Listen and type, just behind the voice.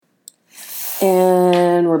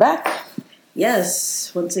And we're back.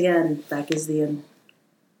 Yes, once again, back is the end.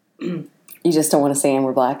 You just don't want to say and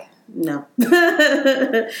we're black? No.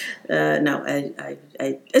 No, it's not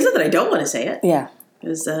that I don't want to say it. Yeah. I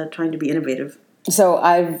was trying to be innovative. So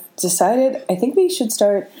I've decided, I think we should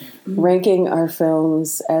start ranking our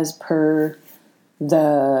films as per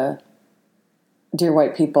the Dear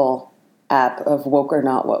White People app of woke or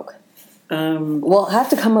not woke. We'll have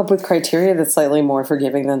to come up with criteria that's slightly more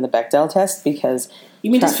forgiving than the Bechdel test because... You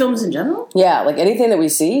mean just films in general? Yeah, like anything that we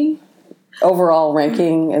see, overall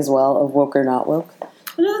ranking as well of woke or not woke.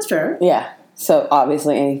 No, that's fair. Yeah. So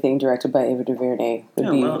obviously anything directed by Ava DuVernay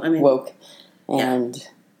would be woke. And... Yeah.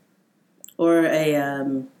 Or a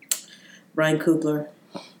Ryan Coogler.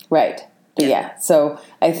 Right. Yeah. So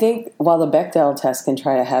I think while the Bechdel test can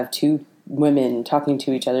try to have two women talking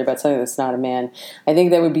to each other about something that's not a man, I think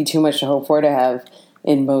that would be too much to hope for to have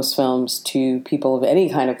in most films two people of any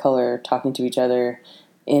kind of color talking to each other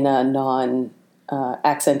in a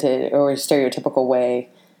non-accented or stereotypical way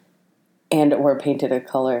and or painted a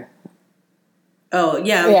color. Oh,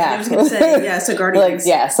 yeah. I was going to say, so Guardians.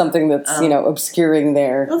 Something that's, obscuring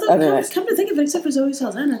their otherness. Come to think of it, except for Zoe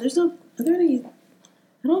Saldana, I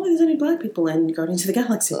don't think there's any black people in Guardians of the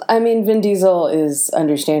Galaxy. I mean, Vin Diesel is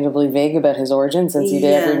understandably vague about his origin since he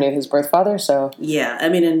never knew his birth father, so... Yeah, I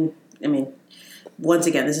mean, once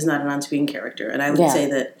again, this is not an on-screen character, and I would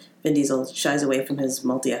say that Vin Diesel shies away from his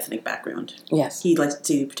multi-ethnic background. Yes. He likes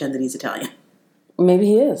to pretend that he's Italian. Maybe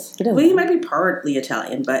he is. He might be partly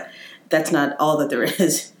Italian, but that's not all that there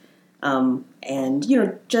is. And,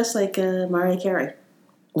 just like Mariah Carey.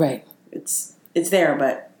 Right. It's there,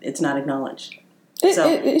 but it's not acknowledged.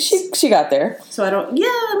 She got there. So I don't... Yeah,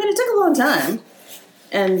 it took a long time.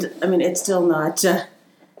 And, it's still not...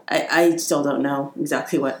 I still don't know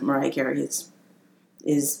exactly what Mariah Carey is.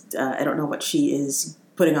 I don't know what she is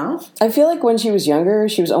putting off. I feel like when she was younger,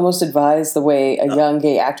 she was almost advised the way a young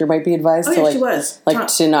gay actor might be advised she was.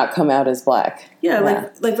 To not come out as black. Yeah,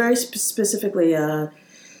 like very specifically, Tommy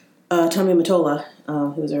Mottola,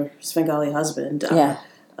 who was her Svengali husband.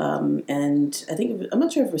 And I think I'm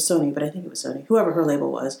not sure if it was Sony, but I think it was Sony. Whoever her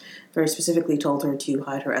label was, very specifically told her to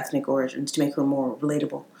hide her ethnic origins to make her more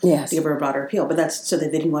relatable. Yes. To give her a broader appeal. But that's so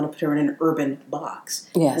that they didn't want to put her in an urban box.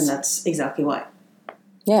 Yes. And that's exactly why.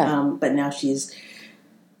 Yeah. But now she's...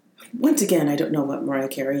 Once again, I don't know what Mariah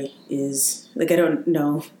Carey is... I don't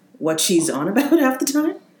know what she's on about half the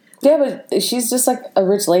time. Yeah, but she's just like a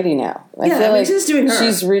rich lady now. I feel like she's doing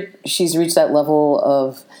her. She's reached that level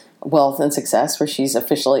of wealth and success where she's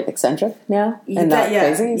officially eccentric now and not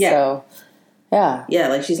crazy. Yeah. So, yeah.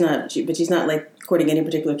 Yeah, she's not courting any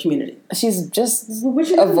particular community. She's just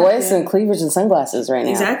a voice and cleavage and sunglasses right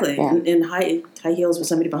now. Exactly. Yeah. In high heels with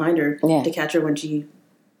somebody behind her to catch her when she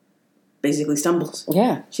basically stumbles.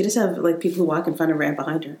 Yeah. She just have people who walk in front of her and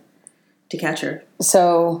behind her to catch her.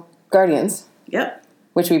 So, Guardians. Yep.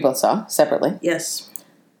 Which we both saw separately. Yes.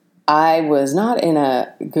 I was not in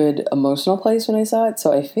a good emotional place when I saw it,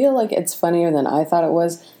 so I feel like it's funnier than I thought it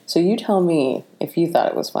was. So you tell me if you thought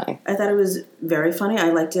it was funny. I thought it was very funny.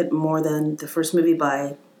 I liked it more than the first movie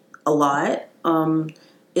by a lot.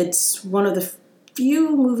 It's one of the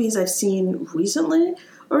few movies I've seen recently,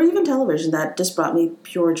 or even television, that just brought me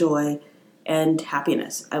pure joy and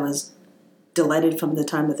happiness. I was delighted from the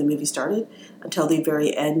time that the movie started until the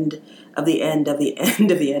very end of the end of the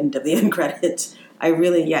end of the end of the end credits. I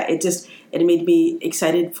really, it made me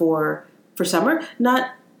excited for summer.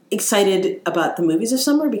 Not excited about the movies of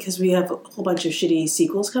summer because we have a whole bunch of shitty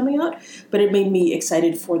sequels coming out, but it made me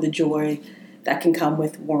excited for the joy that can come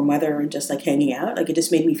with warm weather and just hanging out. It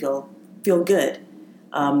just made me feel good.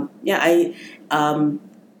 I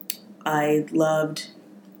loved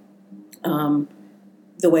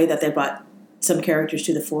the way that they brought some characters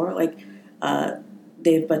to the fore,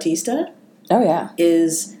 Dave Bautista. Oh, yeah.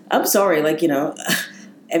 I'm sorry,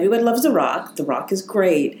 everyone loves The Rock. The Rock is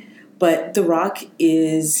great. But The Rock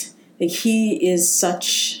is, he is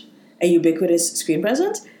such a ubiquitous screen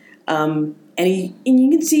presence. And you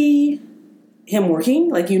can see him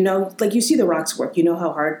working. You see The Rock's work. You know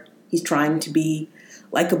how hard he's trying to be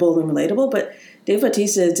likable and relatable. But Dave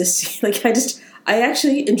Bautista I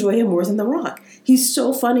actually enjoy him more than The Rock. He's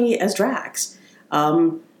so funny as Drax.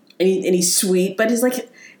 And he's sweet, but his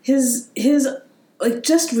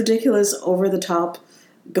just ridiculous over the top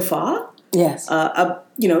guffaw. Yes.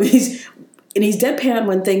 He's deadpan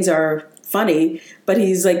when things are funny, but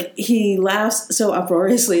he laughs so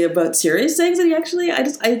uproariously about serious things, and I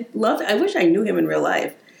wish I knew him in real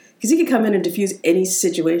life, because he could come in and diffuse any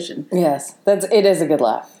situation. Yes, it is a good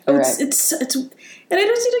laugh. You're right. And I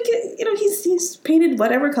don't see, like, he's painted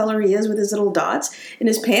whatever color he is with his little dots in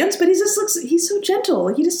his pants, but he's so gentle.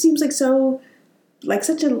 Like, he just seems like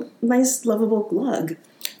such a nice, lovable lug.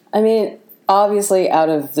 I mean, obviously, out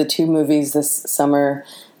of the 2 movies this summer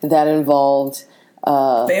that involved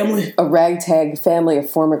family, a ragtag family of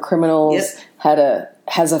former criminals,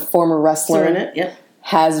 has a former wrestler in it, yep,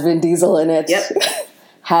 has Vin Diesel in it, yep,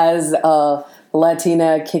 has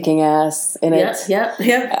Latina kicking ass in it. Yep.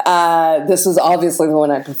 This was obviously the one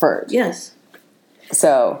I preferred. Yes.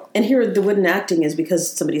 So. And here the wooden acting is because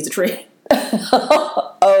somebody's a tree.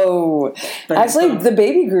 Oh. But actually, the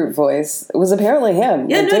Baby Groot voice was apparently him.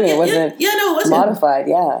 Yeah, it wasn't modified,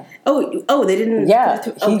 yeah. Oh, they didn't. Yeah,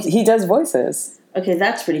 he does voices. Okay,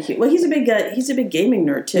 that's pretty cute. Well, he's a big gaming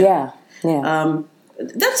nerd, too. Yeah.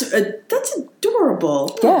 That's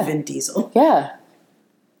adorable. Yeah. Vin Diesel. Yeah.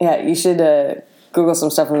 Yeah, you should Google some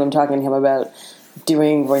stuff when I'm talking to him about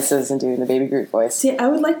doing voices and doing the Baby Groot voice. See, I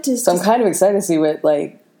would like to... So I'm kind of excited to see what,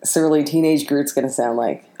 like, surly teenage Groot's going to sound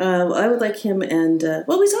like. I would like him and...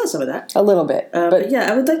 we saw some of that. A little bit. But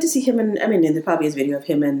yeah, I would like to see him and... I mean, there probably is video of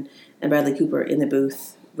him and Bradley Cooper in the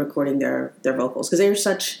booth recording their vocals. Because they are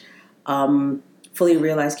such fully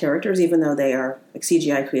realized characters, even though they are like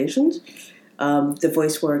CGI creations. The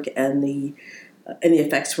voice work and the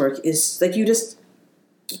effects work is... like,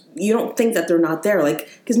 you don't think that they're not there. Like,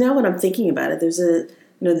 because now when I'm thinking about it, there's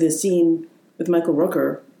the scene with Michael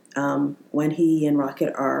Rooker when he and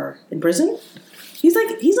Rocket are in prison. He's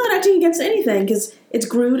not acting against anything because it's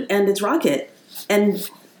Groot and it's Rocket, and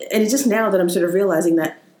it's just now that I'm sort of realizing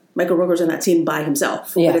that Michael Rooker's in that scene by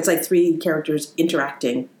himself. Yeah. But it's like 3 characters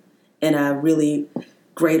interacting in a really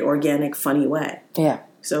great, organic, funny way. Yeah.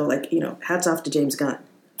 So, like, hats off to James Gunn.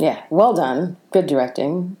 Yeah, well done. Good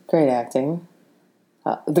directing. Great acting.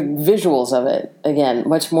 The visuals of it, again,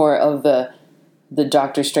 much more of the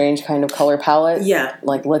Doctor Strange kind of color palette. Yeah.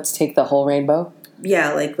 Like, let's take the whole rainbow.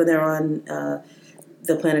 Yeah, like when they're on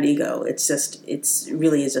the planet Ego, it's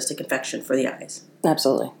really is just a confection for the eyes.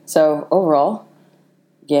 Absolutely. So, overall,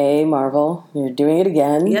 yay, Marvel. You're doing it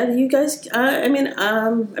again. Yeah, you guys, for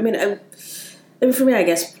me, I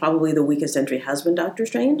guess probably the weakest entry has been Doctor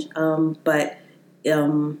Strange.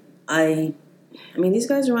 These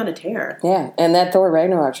guys are on a tear. Yeah, and that Thor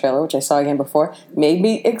Ragnarok trailer, which I saw again before, made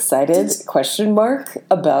me excited,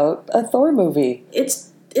 about a Thor movie.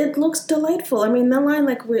 It looks delightful. I mean, that line,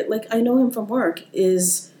 like I know him from work,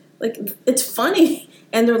 is, like, it's funny.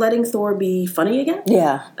 And they're letting Thor be funny again?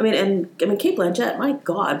 Yeah. I mean, Cate Blanchett, my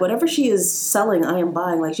God, whatever she is selling, I am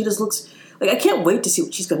buying. Like, she just looks, like, I can't wait to see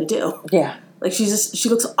what she's going to do. Yeah. Like, she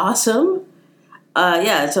looks awesome.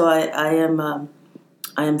 So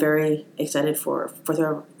I am very excited for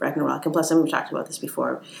Thor Ragnarok. And plus, we've talked about this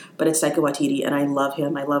before, but it's Taika Waititi, and I love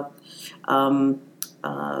him. I love,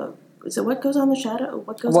 is it What Goes on the Shadow?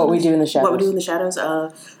 What We Do in the Shadows. What We Do in the Shadows.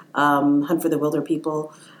 Hunt for the Wilder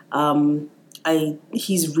People. I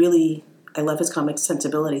love his comic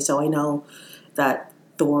sensibility, so I know that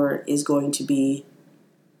Thor is going to be,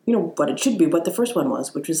 what it should be, what the first one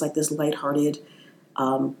was, which was like this lighthearted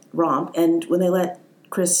romp. And when they let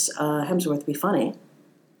Chris Hemsworth be funny,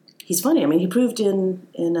 he's funny. I mean, he proved in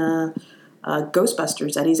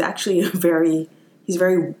Ghostbusters that he's actually he's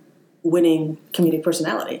very winning comedic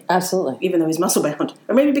personality. Absolutely. Even though he's muscle bound,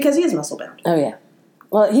 or maybe because he is muscle bound. Oh yeah.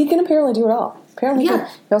 Well, he can apparently do it all. Apparently, he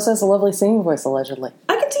also has a lovely singing voice, allegedly.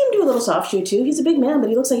 I could see him do a little soft shoe too. He's a big man, but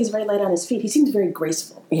he looks like he's very light on his feet. He seems very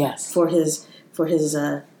graceful. Yes. For his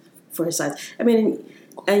size. I mean,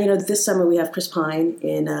 and this summer we have Chris Pine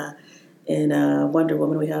in Wonder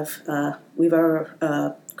Woman. We have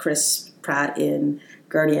our Chris Pratt in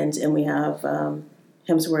Guardians, and we have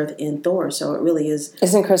Hemsworth in Thor. So it really is.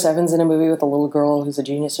 Isn't Chris Evans in a movie with a little girl who's a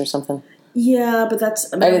genius or something? Yeah, but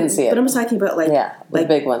that's... I didn't see it. But I'm just talking about, the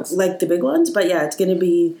big ones. Like the big ones. But yeah, it's going to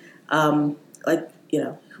be,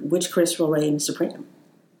 which Chris will reign supreme.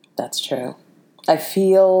 That's true. I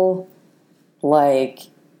feel like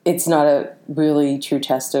it's not a really true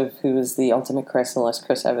test of who is the ultimate Chris unless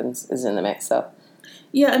Chris Evans is in the mix, though.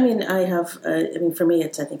 Yeah, I mean, for me, I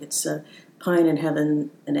think it's Pine and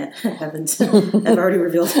Evans. I've already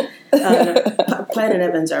revealed. Pine and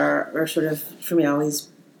Evans are sort of, for me, always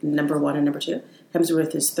number 1 and number 2.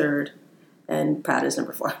 Hemsworth is 3rd, and Pratt is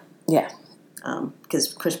number 4. Yeah.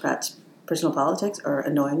 Because Chris Pratt's personal politics are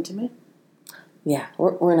annoying to me. Yeah,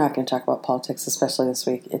 we're not going to talk about politics, especially this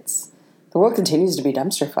week. The world continues to be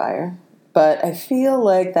dumpster fire, but I feel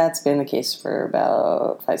like that's been the case for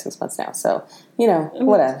about 5-6 months now. So,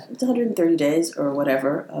 whatever. It's 130 days or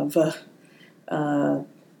whatever of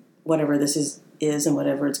whatever this is and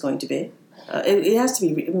whatever it's going to be. It has to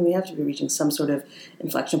be. I mean, we have to be reaching some sort of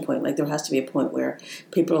inflection point. Like there has to be a point where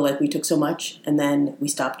people are like, we took so much, and then we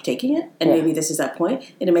stopped taking it, and maybe this is that point.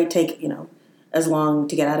 And it may take as long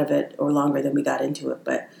to get out of it, or longer than we got into it.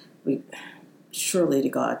 But we, surely to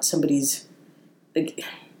God, somebody's. Like,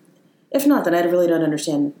 if not, then I really don't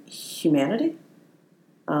understand humanity.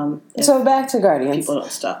 So back to Guardians. People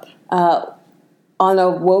don't stop. On a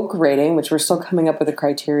woke rating, which we're still coming up with a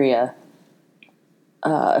criteria.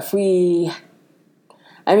 All of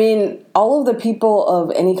the people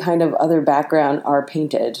of any kind of other background are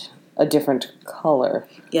painted a different color.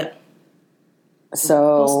 Yeah.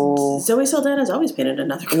 So Zoe Saldana's always painted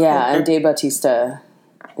another color. Yeah, and Dave Bautista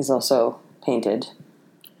is also painted.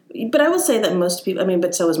 But I will say that most people,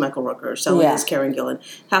 but so is Michael Rooker, so is Karen Gillan.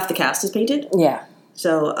 Half the cast is painted. Yeah.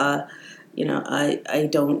 So, I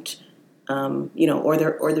don't, or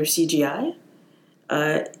they're CGI.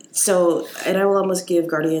 And I will almost give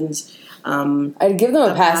Guardians. I'd give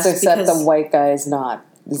them a pass except the white guy is not.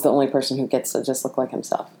 He's the only person who gets to just look like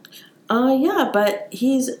himself. Yeah, but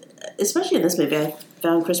he's, especially in this movie, I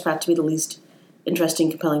found Chris Pratt to be the least interesting,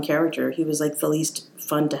 compelling character. He was like the least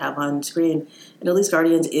fun to have on screen. And at least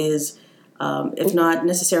Guardians is, if not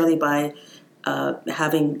necessarily by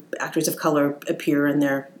having actors of color appear in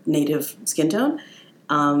their native skin tone,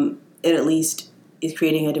 it at least is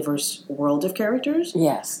creating a diverse world of characters.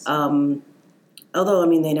 Yes. Although,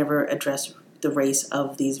 they never address the race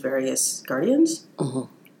of these various Guardians,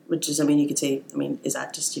 which is, you could say, is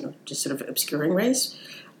that just, just sort of obscuring race?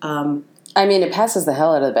 It passes the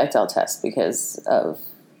hell out of the Bechdel test because of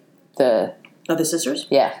the... Of the sisters?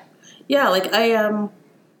 Yeah. Yeah, like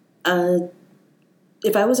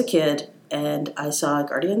if I was a kid and I saw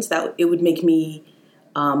Guardians, it would make me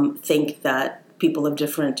think that people of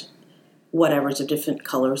different whatevers, of different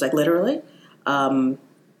colors, like literally, can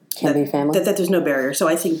be family. That there's no barrier. So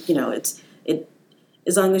I think it's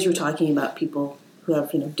as long as you're talking about people who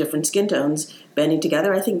have different skin tones banding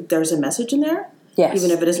together, I think there's a message in there. Yes.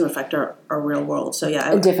 Even if it doesn't reflect our real world. So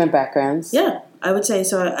yeah, different backgrounds. Yeah, I would say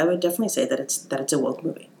so. I would definitely say that it's a woke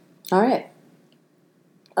movie. All right,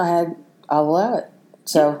 I'll allow it.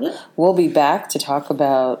 So we'll be back to talk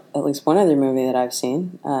about at least one other movie that I've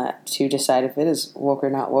seen to decide if it is woke or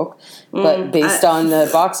not woke. But based on the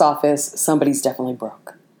box office, somebody's definitely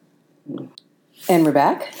broke. And we're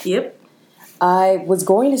back. Yep. I was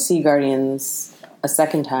going to see Guardians a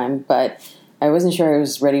second time, but I wasn't sure I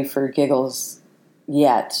was ready for giggles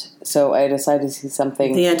yet. So I decided to see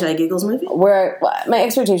something... The anti-giggles movie? Where my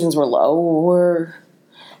expectations were low,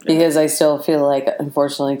 because I still feel like,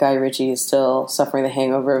 unfortunately, Guy Ritchie is still suffering the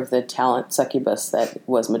hangover of the talent succubus that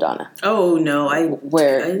was Madonna. Oh, no.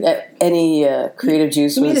 Any creative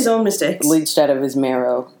juice he made his own mistakes. Leached out of his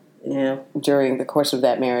marrow Yeah. during the course of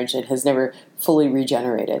that marriage and has never fully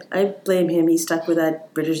regenerated. I blame him. He stuck with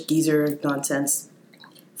that British geezer nonsense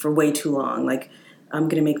for way too long. Like, I'm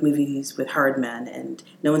going to make movies with hard men, and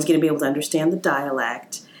no one's going to be able to understand the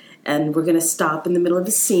dialect, and we're going to stop in the middle of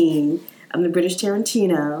a scene. I'm the British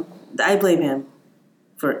Tarantino. I blame him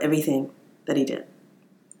for everything that he did.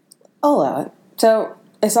 I'll allow it. So,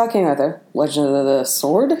 I saw King Arthur, Legend of the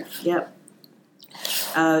Sword. Yep.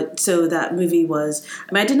 So that movie was...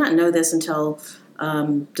 I did not know this until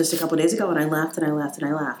just a couple of days ago, and I laughed and I laughed and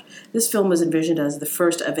I laughed. This film was envisioned as the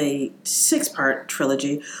first of a 6-part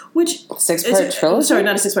trilogy, which... 6-part trilogy? Sorry,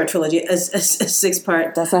 not a 6-part trilogy, a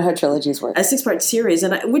 6-part... That's not how trilogies work. A 6-part series,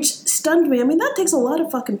 which stunned me. That takes a lot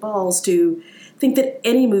of fucking balls to think that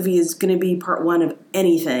any movie is going to be part 1 of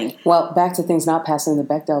anything. Well, back to things not passing the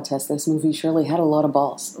Bechdel test, this movie surely had a lot of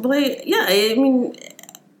balls. Well,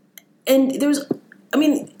 and there was...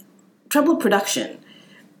 trouble production.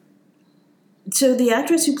 So the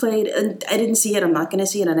actress who played, and I didn't see it, I'm not going to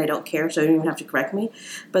see it, and I don't care, so you don't even have to correct me,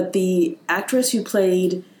 but the actress who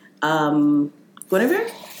played Guinevere?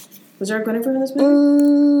 Was there a Guinevere in this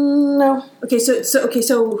movie? No. Okay,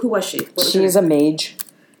 so who was she? She's a mage.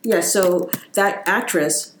 Yeah, so that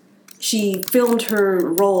actress, she filmed her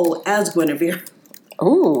role as Guinevere.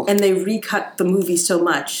 Ooh. And they recut the movie so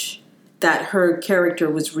much that her character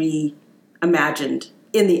was reimagined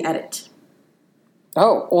in the edit.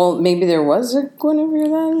 Oh, well, maybe there was a Guinevere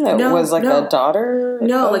then? That was like a daughter?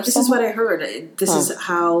 No, this is what I heard. This is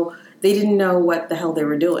how they didn't know what the hell they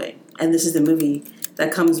were doing. And this is the movie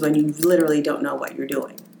that comes when you literally don't know what you're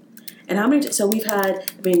doing. And how many... So we've had...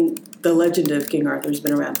 the legend of King Arthur has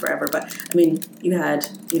been around forever, but, you had,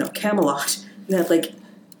 Camelot. You had,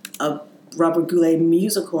 a Robert Goulet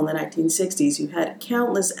musical in the 1960s. You had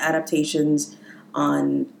countless adaptations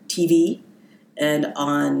on TV and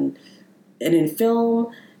in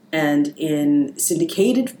film and in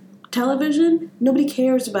syndicated television, nobody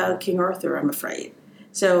cares about King Arthur, I'm afraid.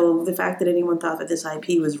 So the fact that anyone thought that this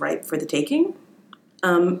IP was ripe for the taking,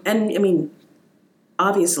 and I mean,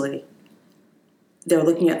 obviously, they're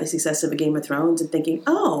looking at the success of a Game of Thrones and thinking,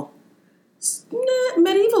 oh,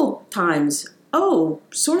 medieval times, oh,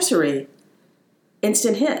 sorcery,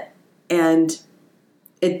 instant hit. And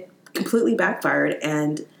it completely backfired,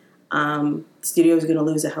 and the studio is going to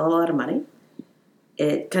lose a hell of a lot of money.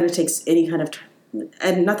 It kind of takes any kind of,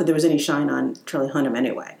 and not that there was any shine on Charlie Hunnam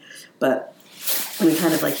anyway, but I mean,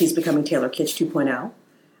 kind of like he's becoming Taylor Kitsch 2.0.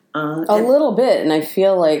 A little bit, and I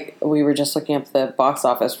feel like we were just looking up the box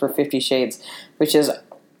office for 50 Shades, which is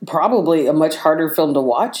probably a much harder film to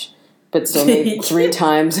watch, but still made 3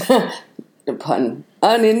 times, pun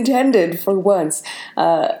unintended for once,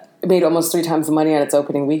 made almost 3 times the money on its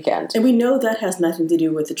opening weekend. And we know that has nothing to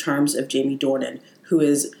do with the charms of Jamie Dornan, who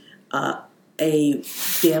is a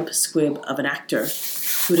damp squib of an actor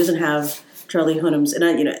who doesn't have Charlie Hunnam's, and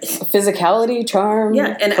physicality, charm,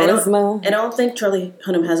 charisma. I don't think Charlie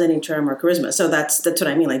Hunnam has any charm or charisma. So that's what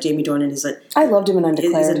I mean. Like Jamie Dornan is I loved him in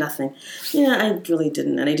Undeclared. Is a nothing. Yeah, I really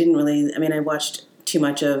didn't, and I didn't really. I mean, I watched too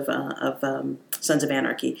much of Sons of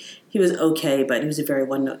Anarchy. He was okay, but he was a very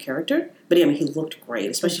one-note character. But I mean, he looked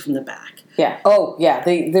great, especially from the back. Yeah. Oh, yeah.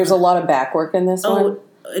 There's a lot of back work in this one.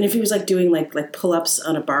 And if he was like doing like pull-ups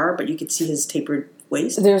on a bar, but you could see his tapered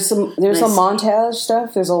waist. There's some montage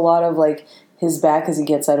stuff. There's a lot of like his back as he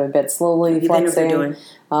gets out of bed slowly flexing.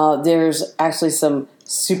 There's actually some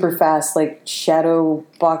super fast like shadow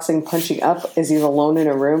boxing punching up as he's alone in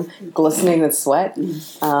a room, glistening with sweat.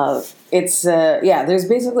 There's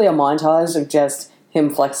basically a montage of just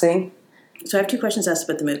him flexing. So I have 2 questions asked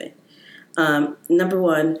about the movie. Number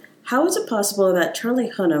 1, how is it possible that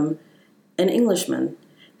Charlie Hunnam, an Englishman,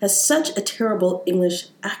 has such a terrible English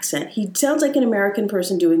accent? He sounds like an American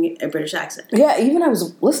person doing a British accent. Yeah, even I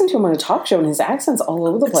was listening to him on a talk show, and his accent's all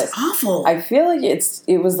over the place. It's awful. I feel like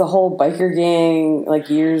it was the whole biker gang, like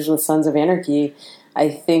years with Sons of Anarchy. I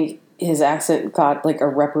think his accent got like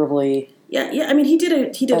irreparably. Yeah. I mean, he did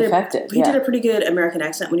affected. Did a pretty good American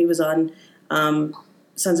accent when he was on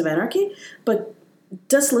Sons of Anarchy, but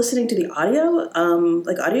just listening to the audio,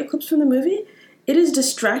 like audio clips from the movie, it is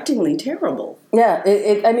distractingly terrible. Yeah,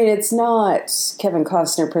 I mean, it's not Kevin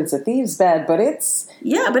Costner, Prince of Thieves bad, but it's...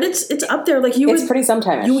 Yeah, but it's up there. Like it's pretty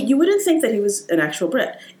sometimes. You wouldn't think that he was an actual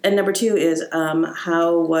Brit. And number 2 is,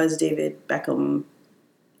 how was David Beckham?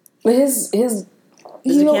 Is it a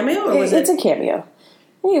cameo? Or was it's a cameo.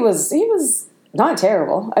 He was not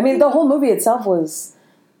terrible. I mean, the whole movie itself was...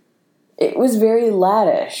 It was very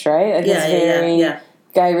laddish, right? Like Yeah.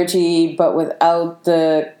 Guy Ritchie, but without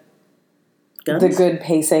the... Guns? The good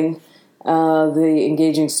pacing, the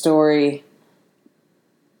engaging story,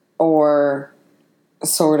 or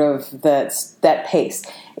sort of that pace.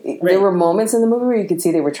 Right. There were moments in the movie where you could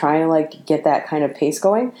see they were trying to like get that kind of pace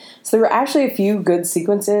going. So there were actually a few good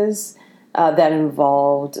sequences that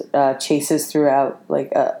involved chases throughout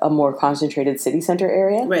like a more concentrated city center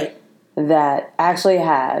area. Right. That actually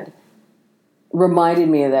reminded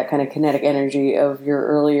me of that kind of kinetic energy of your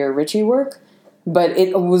earlier Ritchie work, but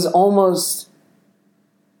it was almost...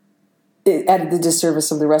 It added the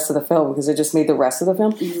disservice of the rest of the film because it just made the rest of the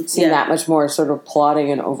film seem that much more sort of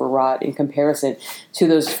plotting and overwrought in comparison to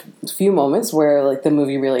those few moments where like the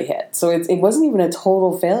movie really hit. So it wasn't even a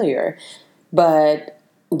total failure, but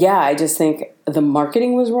yeah, I just think the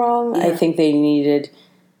marketing was wrong. Yeah. I think they needed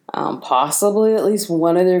possibly at least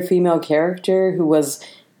one other female character who was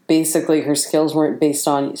basically her skills weren't based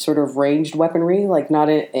on sort of ranged weaponry, like not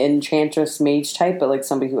an enchantress mage type, but like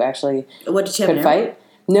somebody who actually could fight.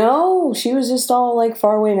 No, she was just all like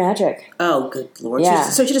faraway magic. Oh, good lord! Yeah.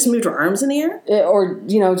 So she just moved her arms in the air, or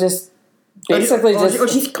just basically or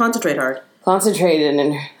she concentrate hard. Concentrated,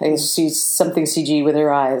 and she's something CG with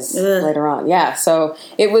her eyes later on. Yeah, so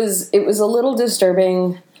it was a little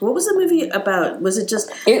disturbing. What was the movie about? Was it just?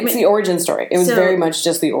 It's the origin story. It was very much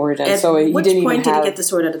just the origin. So he which didn't point even have... did he get the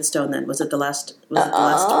sword out of the stone? Then was it the last? Was it the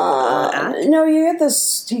last act? No, you get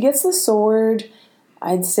this. He gets the sword.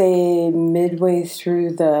 I'd say midway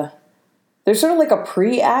through there's sort of like a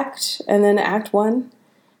pre-act and then act 1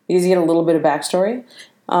 because you get a little bit of backstory.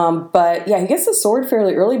 But yeah, he gets the sword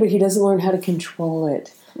fairly early, but he doesn't learn how to control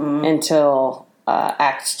it until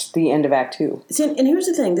the end of Act 2. See, and here's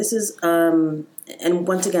the thing. This is, and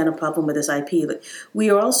once again, a problem with this IP. Like, we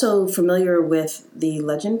are also familiar with the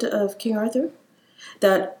legend of King Arthur,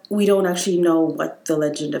 that we don't actually know what the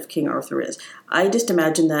legend of King Arthur is. I just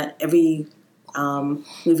imagine that every...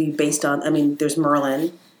 movie based on, I mean, there's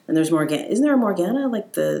Merlin and there's Morgana. Isn't there a Morgana?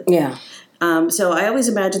 Like the... Yeah. So I always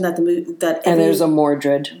imagine that and there's a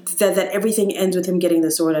Mordred. That everything ends with him getting the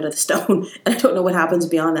sword out of the stone, and I don't know what happens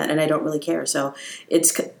beyond that, and I don't really care. So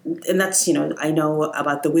that's I know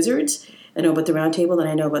about the wizards, I know about the round table, and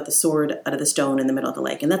I know about the sword out of the stone in the middle of the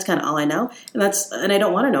lake, and that's kind of all I know, and I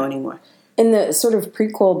don't want to know anymore. In the sort of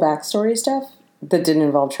prequel backstory stuff that didn't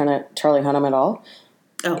involve Charlie Hunnam at all,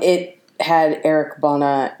 it had Eric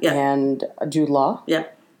Bana and Jude Law. Yeah,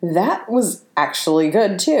 that was actually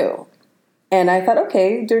good too. And I thought,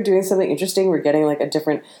 okay, they're doing something interesting. We're getting like a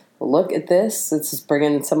different look at this. It's just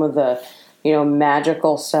bringing some of the,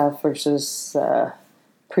 magical stuff versus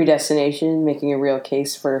predestination, making a real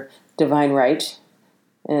case for divine right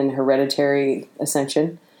and hereditary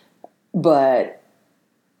ascension. But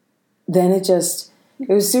then it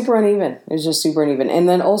was super uneven. It was just super uneven. And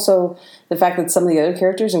then also the fact that some of the other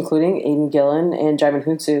characters, including Aidan Gillen and Jaimin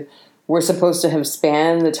Hunsu, were supposed to have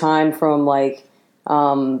spanned the time from like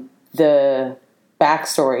the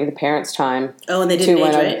backstory, the parents' time. Oh, and they didn't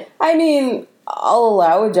age, right? I mean, I'll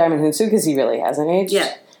allow it Jaimin Hunsu because he really hasn't aged.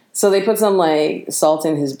 Yeah. So they put some like salt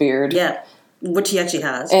in his beard. Yeah, which he actually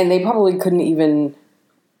has. And they probably couldn't even.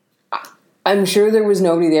 I'm sure there was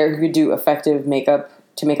nobody there who could do effective makeup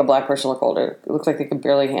to make a black person look older. It looked like they could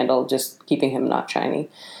barely handle just keeping him not shiny.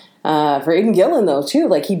 For Aidan Gillen, though, too,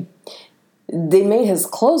 like they made his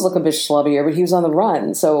clothes look a bit schlubbier, but he was on the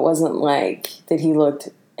run, so it wasn't like that he looked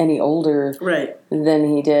any older than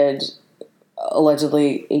he did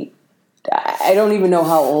allegedly. I don't even know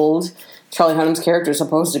how old Charlie Hunnam's character is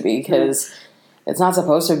supposed to be because it's not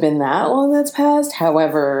supposed to have been that long that's passed.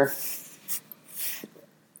 However,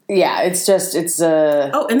 yeah, it's.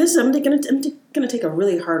 Oh, and this I'm going to take a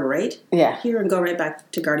really hard right here and go right back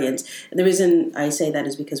to Guardians. And the reason I say that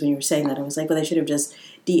is because when you were saying that, I was like, well, they should have just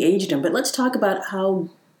de-aged him. But let's talk about how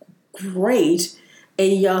great a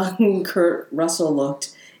young Kurt Russell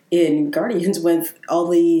looked in Guardians with all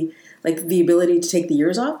the ability to take the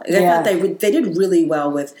years off. I thought they did really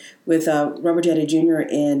well with Robert Downey Jr.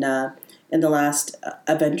 in the last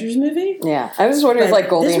Avengers movie. Yeah, I was just wondering if like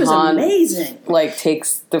Goldie Hawn amazing. Like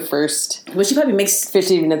takes the first. Well, she probably makes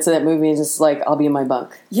 15 minutes of that movie and just like I'll be in my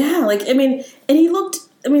bunk. Yeah, and he looked.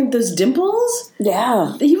 Those dimples.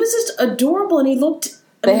 Yeah, he was just adorable, and he looked.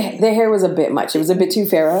 The hair was a bit much. It was a bit too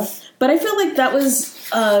Farrah. But I feel like that was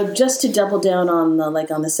just to double down on the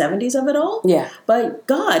 70s of it all. Yeah. But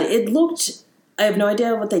God, it looked. I have no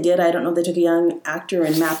idea what they did. I don't know if they took a young actor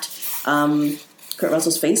and mapped Kurt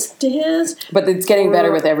Russell's face to his. But it's getting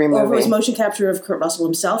better with every movie. Or it was motion capture of Kurt Russell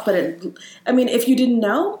himself. But if you didn't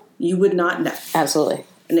know, you would not know. Absolutely.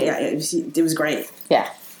 And it was great. Yeah.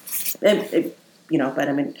 They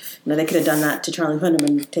could have done that to Charlie Hunnam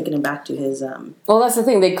and taken him back to his. Well, that's the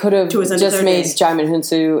thing. They could have just made Jaimin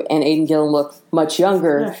Hunsu and Aidan Gillen look much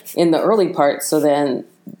younger in the early part, so then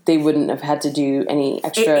they wouldn't have had to do any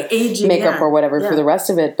extra makeup or whatever for the rest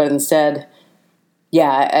of it. But instead,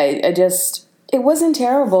 it wasn't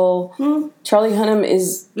terrible. Charlie Hunnam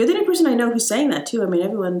is. You're the only person I know who's saying that too.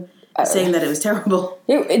 Everyone is saying that it was terrible.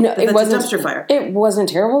 It wasn't a dumpster fire. It wasn't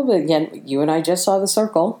terrible, but again, you and I just saw The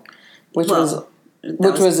Circle, which was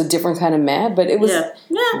a different kind of mad, but it was. Yeah.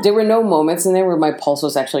 There were no moments, and my pulse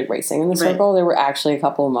was actually racing in The Circle. There were actually a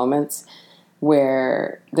couple of moments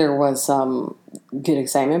where there was some good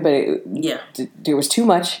excitement, but there was too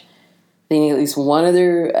much. They need at least one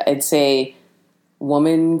other, I'd say,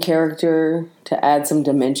 woman character to add some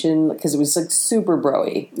dimension because it was like super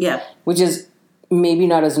bro-y. Yeah, which is maybe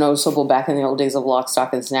not as noticeable back in the old days of Lock,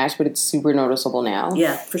 Stock, and Snatch, but it's super noticeable now.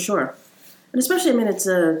 Yeah, for sure, and especially it's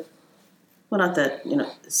a. Well, not that,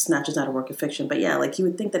 Snatch is not a work of fiction, but yeah, you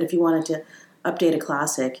would think that if you wanted to update a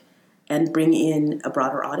classic and bring in a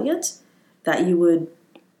broader audience, that you would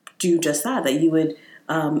do just that you would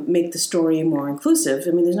make the story more inclusive.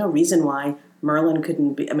 There's no reason why Merlin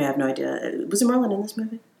couldn't be, I have no idea. Was it Merlin in this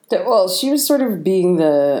movie? Well, she was sort of being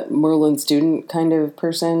the Merlin student kind of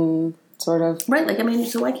person, sort of. Right,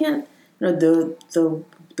 so why can't, the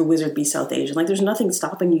wizard be South Asian? There's nothing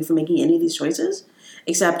stopping you from making any of these choices,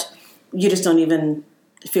 except... You just don't even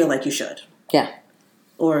feel like you should. Yeah.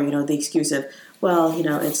 Or, the excuse of, well,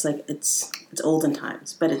 it's olden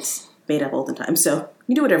times, but it's made up olden times, so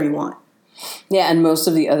you do whatever you want. Yeah, and most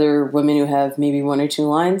of the other women who have maybe one or two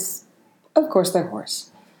lines, of course they're whores.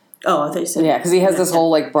 Oh, I thought you said... Yeah, because he has this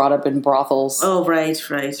whole, brought up in brothels... Oh, right.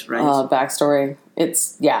 Backstory.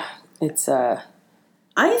 It's...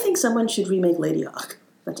 I think someone should remake Lady Hawk.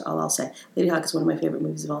 That's all I'll say. Lady Hawk is one of my favorite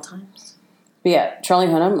movies of all time. But yeah, Charlie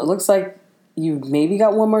Hunnam, it looks like you maybe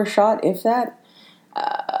got one more shot, if that.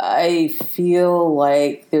 I feel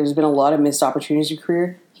like there's been a lot of missed opportunities in your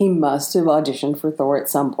career. He must have auditioned for Thor at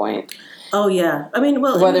some point. Oh yeah, I mean,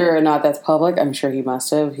 well, Whether or not that's public, I'm sure he must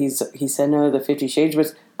have. He said no to the 50 Shades, which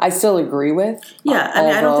I still agree with. Yeah, I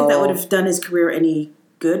mean, I don't think that would have done his career any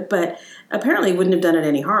good, but apparently wouldn't have done it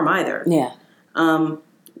any harm either. Yeah.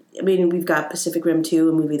 I mean, we've got Pacific Rim 2,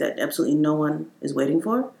 a movie that absolutely no one is waiting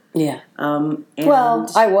for. Yeah. And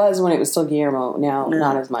Well, I was when it was still Guillermo. Now,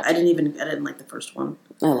 not as much. I didn't like the first one.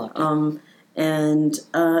 I loved it.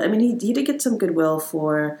 I mean, he did get some goodwill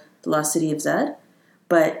for The Lost City of Zed,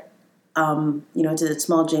 but it's a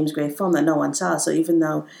small James Gray film that no one saw. So even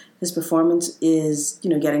though his performance is,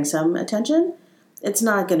 getting some attention, it's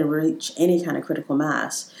not going to reach any kind of critical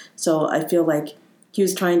mass. So I feel like he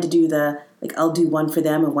was trying to do I'll do one for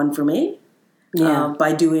them and one for me. Yeah.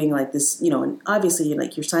 By doing like this, and obviously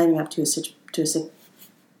you're signing up to a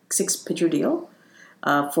six picture deal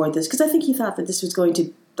for this, because I think he thought that this was going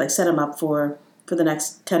to set him up for the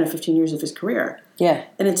next 10 or 15 years of his career. Yeah.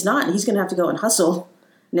 And it's not. He's going to have to go and hustle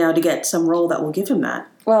now to get some role that will give him that.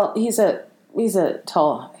 Well, he's a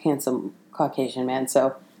tall, handsome Caucasian man,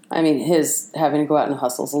 so I mean, his having to go out and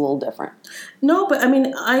hustle is a little different. No, but I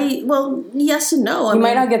mean, yes and no. He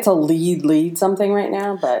might not get to lead something right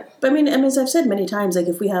now, but I mean, as I've said many times,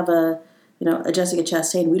 if we have a Jessica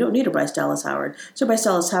Chastain, we don't need a Bryce Dallas Howard. So Bryce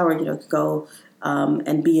Dallas Howard, could go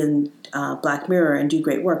and be in Black Mirror and do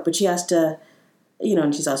great work, but she has to,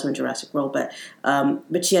 and she's also in Jurassic World, but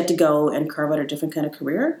she had to go and carve out a different kind of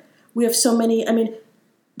career. We have so many. I mean,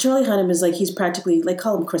 Charlie Hunnam is he's practically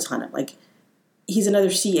call him Chris Hunnam, he's another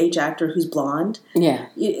CH actor who's blonde. Yeah.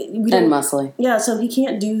 And muscly. Yeah, so he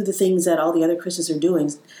can't do the things that all the other Chris's are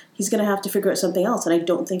doing. He's going to have to figure out something else. And I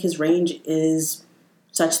don't think his range is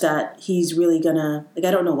such that he's really going to...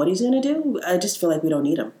 I don't know what he's going to do. I just feel like we don't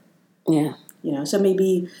need him. Yeah. So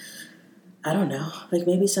maybe... I don't know.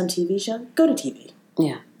 Maybe some TV show? Go to TV.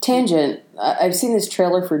 Yeah. Tangent. I've seen this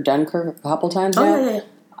trailer for Dunkirk a couple times now. Oh, yeah.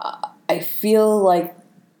 I feel like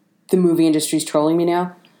the movie industry's trolling me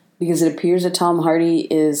now, because it appears that Tom Hardy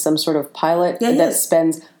is some sort of pilot that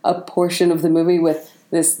spends a portion of the movie with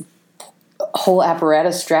this whole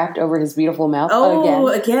apparatus strapped over his beautiful mouth. Oh,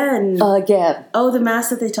 again. Oh, the mask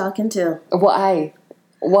that they talk into. Why?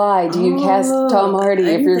 Why do you cast Tom Hardy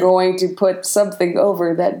if you're going to put something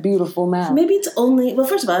over that beautiful mouth? Maybe it's only... Well,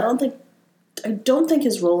 first of all, I don't think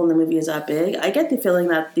his role in the movie is that big. I get the feeling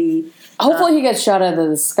that hopefully he gets shot out of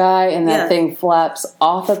the sky and that thing flaps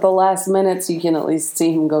off at the last minute so you can at least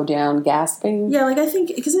see him go down gasping. Yeah, I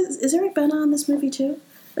think... Because is Eric Bana on this movie too?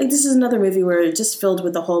 This is another movie where it's just filled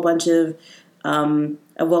with a whole bunch of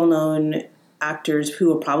well-known actors who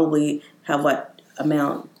will probably have what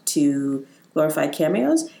amount to glorified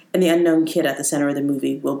cameos, and the unknown kid at the center of the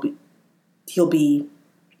movie he'll be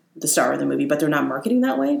the star of the movie, but they're not marketing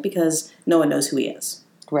that way because no one knows who he is.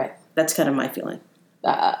 Right. That's kind of my feeling.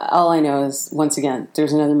 All I know is, once again,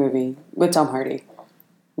 there's another movie with Tom Hardy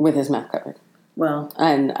with his mouth covered. Well.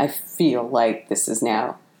 And I feel like this is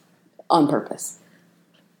now on purpose.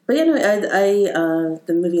 But the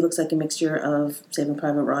movie looks like a mixture of Saving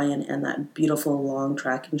Private Ryan and that beautiful long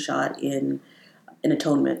tracking shot in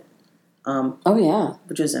Atonement.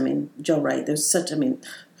 Which was, Joe Wright. There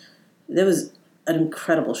was an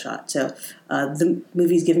incredible shot. So the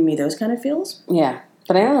movie's giving me those kind of feels. Yeah,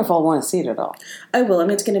 but I don't know if I'll want to see it at all. I will.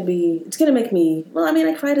 It's going to make me. Well,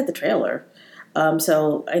 I cried at the trailer,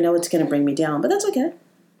 so I know it's going to bring me down, but that's okay.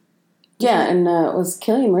 Yeah, and was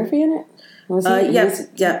Cillian Murphy in it? Was he?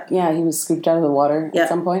 Yeah, he was scooped out of the water at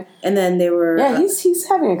some point. And then they were... Yeah, he's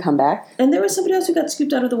having a comeback. And there was somebody else who got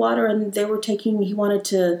scooped out of the water, and he wanted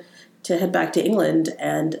to head back to England,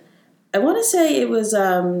 and I want to say it was...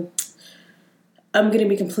 I'm going to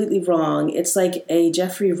be completely wrong. It's like a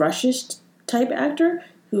Geoffrey Rushish type actor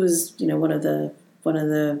who was, one of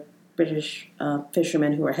the British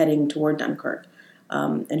fishermen who were heading toward Dunkirk,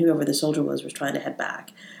 and whoever the soldier was trying to head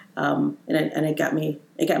back. And it got me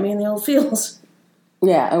in the old feels.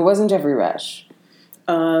 Yeah, it wasn't Geoffrey Rush.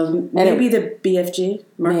 Maybe the BFG,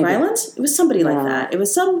 Mark Rylance? It was somebody like that. It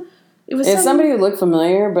was somebody who looked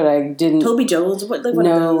familiar, but I didn't... Toby Jones, one of those.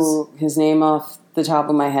 Know his name off the top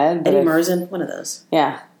of my head. Eddie Merzin, one of those.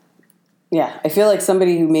 Yeah. Yeah, I feel like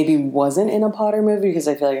somebody who maybe wasn't in a Potter movie, because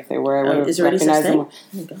I feel like if they were, I would have recognized them. Oh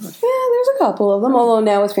my God. Yeah, there's a couple of them. Although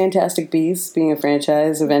now with Fantastic Beasts being a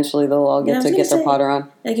franchise, eventually they'll all get their Potter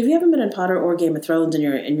on. If you haven't been in Potter or Game of Thrones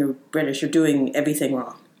and you're British, you're doing everything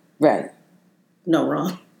wrong. Right. No,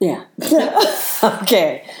 wrong. Yeah.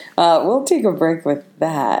 Okay. We'll take a break with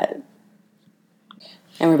that.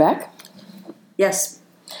 And we're back? Yes.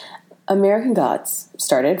 American Gods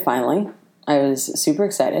started, finally. I was super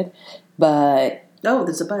excited. But... Oh,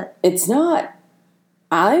 there's a but. It's not.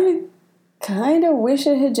 I kind of wish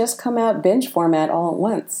it had just come out binge format all at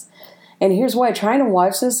once. And here's why. Trying to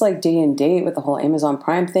watch this like day and date with the whole Amazon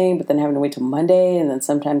Prime thing, but then having to wait till Monday, and then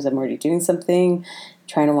sometimes I'm already doing something,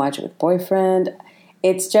 trying to watch it with boyfriend.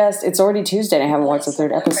 It's already Tuesday and I haven't watched the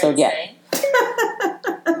third episode yet.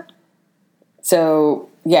 So,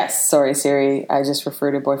 yes, sorry, Siri. I just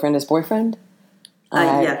refer to boyfriend as boyfriend.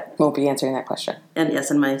 I won't be answering that question. And yes,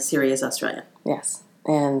 and my Siri is Australian. Yes.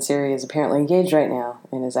 And Siri is apparently engaged right now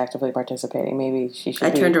and is actively participating. Maybe she should I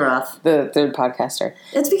turned her off. The third podcaster.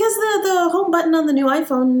 It's because the home button on the new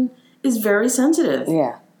iPhone is very sensitive.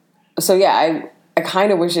 Yeah. So, yeah, I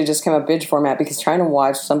kind of wish it just came up binge format because trying to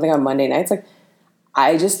watch something on Monday nights, like,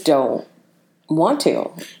 I just don't want to.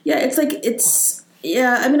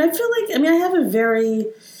 Yeah, I mean, I have a very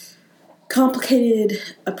complicated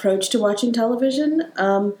approach to watching television.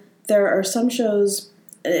 There are some shows,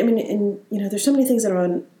 I mean, there's so many things that are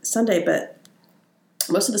on Sunday, but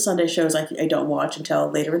most of the Sunday shows I don't watch until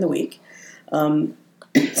later in the week. Some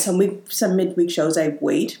midweek shows I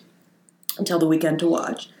wait until the weekend to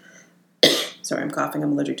watch. Sorry, I'm coughing.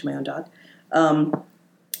 I'm allergic to my own dog.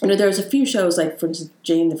 There's a few shows, like, for instance,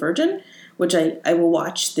 Jane the Virgin, which I will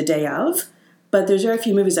watch the day of, but there's very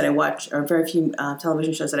few movies that I watch, or very few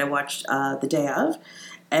television shows that I watch the day of,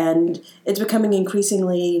 and it's becoming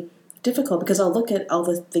increasingly difficult because I'll look at all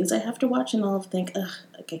the things I have to watch and I'll think, ugh,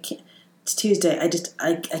 I can't. It's Tuesday. I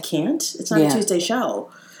can't. It's not a Tuesday show.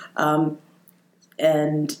 And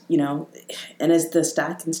as the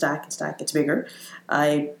stack gets bigger,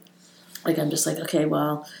 I'm just like, okay,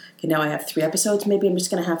 well, now I have 3 episodes. Maybe I'm just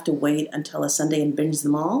going to have to wait until a Sunday and binge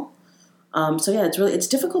them all. So yeah, it's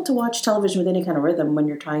difficult to watch television with any kind of rhythm when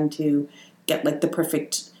you're trying to get like the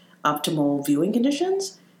perfect optimal viewing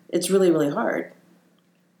conditions. It's really, really hard.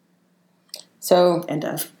 So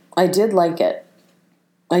I did like it.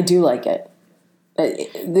 I do like it.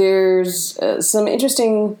 There's some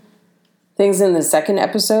interesting things in the second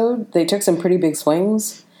episode. They took some pretty big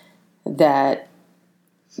swings that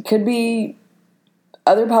could be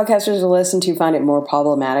other podcasters to listen to find it more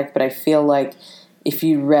problematic, but I feel like if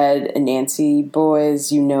you read Nancy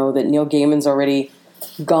Boys, you know that Neil Gaiman's already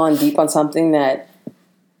gone deep on something that,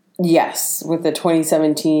 yes, with the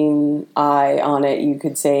 2017 eye on it, you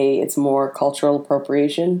could say it's more cultural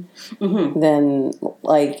appropriation than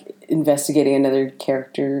like investigating another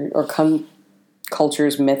character or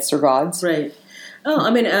culture's myths or gods. Right. Oh,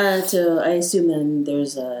 I mean, so I assume then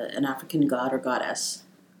there's an African god or goddess.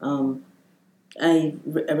 I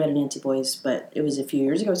read Nancy Boys, but it was a few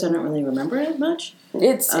years ago, so I don't really remember it much.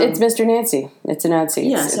 It's Mr. Nancy. It's a Nazi.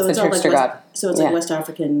 Yeah, so it's a trickster god. So it's like West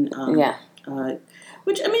African.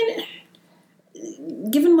 Which, I mean,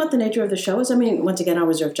 given what the nature of the show is, I mean, once again, I'll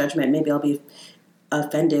reserve judgment. Maybe I'll be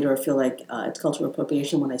offended or feel like it's cultural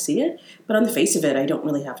appropriation when I see it. But on the face of it, I don't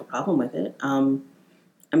really have a problem with it. I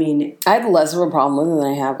mean, I have less of a problem with it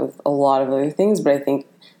than I have with a lot of other things, but I think,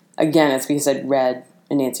 again, it's because I'd read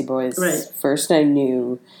Nancy Boys first, and I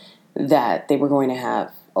knew that they were going to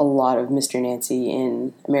have a lot of Mr. Nancy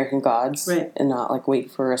in American Gods and not like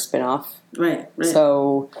wait for a spinoff. Right.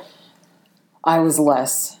 So I was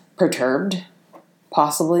less perturbed,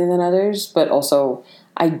 possibly, than others, but also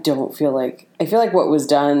I feel like what was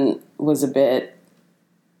done was a bit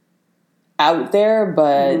out there,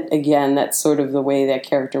 but again, that's sort of the way that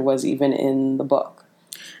character was even in the book.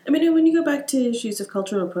 I mean, when you go back to issues of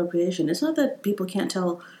cultural appropriation, it's not that people can't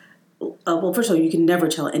tell. Well, first of all, you can never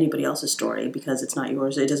tell anybody else's story because it's not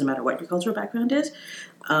yours. It doesn't matter what your cultural background is.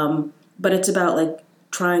 But it's about like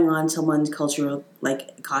trying on someone's cultural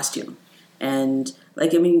like costume, and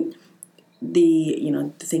like I mean,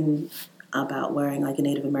 the thing about wearing like a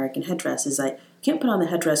Native American headdress is that you can't put on the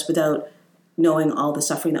headdress without knowing all the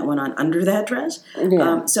suffering that went on under that dress.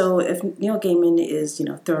 Yeah. So if Neil Gaiman is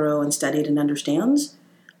thorough and studied and understands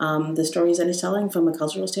the stories that he's telling from a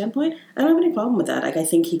cultural standpoint, I don't have any problem with that. Like I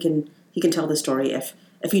think he can tell the story if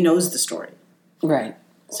he knows the story. Right.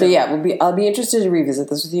 So yeah, I'll be interested to revisit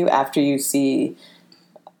this with you after you see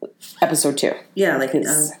episode 2. Yeah, like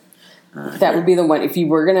that would be the one. If you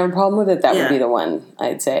were going to have a problem with it, that would be the one,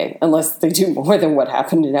 I'd say. Unless they do more than what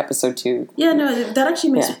happened in episode 2. Yeah, no, that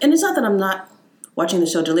actually makes... Yeah. And it's not that I'm not watching the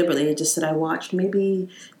show deliberately. It's just that I watched maybe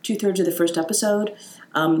 2/3 of the first episode.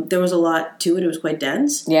 There was a lot to it. It was quite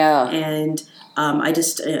dense. Yeah. And I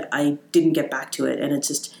didn't get back to it. And it's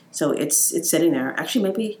just... So it's sitting there.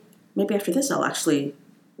 Actually, maybe after this, I'll actually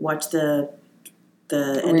watch the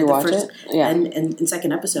end of the first and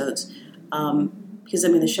second episodes. Because, I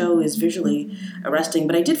mean, the show is visually arresting.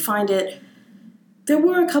 But I did find it... There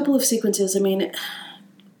were a couple of sequences. I mean,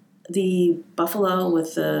 the buffalo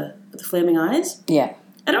with the flaming eyes. Yeah.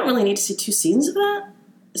 I don't really need to see 2 scenes of that.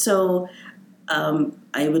 So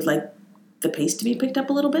I would like the pace to be picked up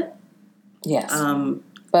a little bit. Yes.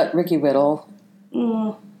 But Ricky Whittle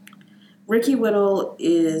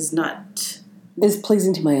is not... is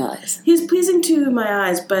pleasing to my eyes. He's pleasing to my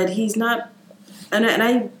eyes, but he's not... And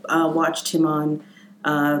I watched him on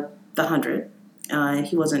The 100.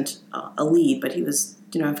 He wasn't a lead, but he was,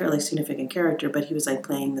 a fairly significant character, but he was like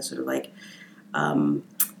playing the sort of like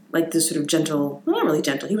this sort of gentle, well, not really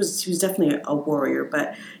gentle. He was definitely a warrior,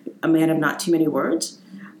 but a man of not too many words.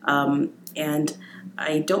 And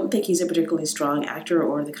I don't think he's a particularly strong actor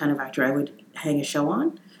or the kind of actor I would hang a show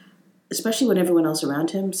on, especially when everyone else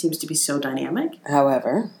around him seems to be so dynamic.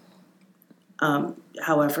 However,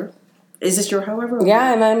 is this your however?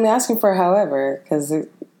 Yeah, and I'm asking for however, because he's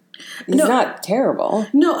not terrible.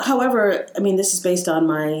 No, however, I mean, this is based on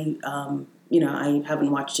my, I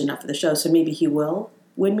haven't watched enough of the show, so maybe he will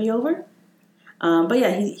win me over. But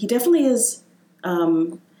yeah, he definitely is.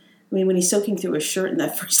 When he's soaking through his shirt in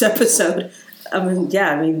that first episode, I was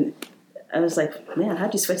like, man,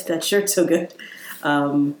 how'd you sweat through that shirt so good?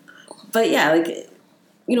 But yeah,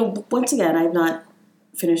 once again, I've not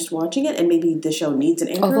finished watching it, and maybe the show needs an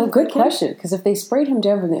anchor. Although, good question, because if they sprayed him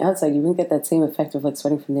down from the outside, you wouldn't get that same effect of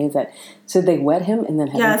sweating from the inside. So they wet him and then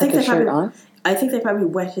have him put the shirt on? I think they probably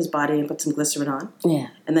wet his body and put some glycerin on. Yeah.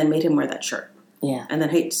 And then made him wear that shirt. Yeah. And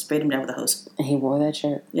then sprayed him down with a hose. And he wore that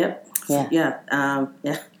shirt. Yep. Yeah. Yeah.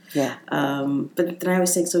 Yeah. But then I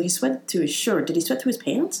was saying, so he sweat through his shirt. Did he sweat through his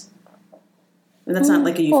pants? And that's not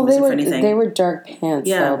like a euphemism for anything. They were dark pants,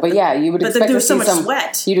 though. But yeah, you would expect there to was so see much some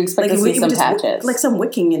sweat. You'd expect to see some patches, like some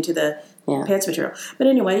wicking into the pants material. But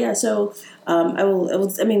anyway, yeah. So I will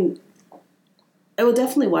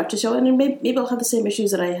definitely watch the show, and maybe I'll have the same issues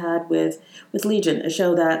that I had with Legion, a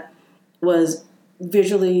show that was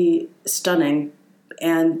visually stunning,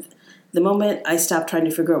 and the moment I stopped trying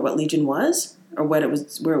to figure out what Legion was or where it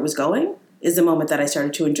was going is the moment that I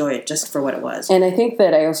started to enjoy it just for what it was. And I think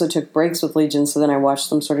that I also took breaks with Legion, so then I watched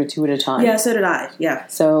them sort of two at a time. Yeah, so did I, yeah.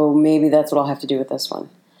 So maybe that's what I'll have to do with this one.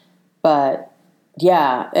 But,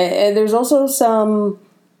 yeah, and there's also some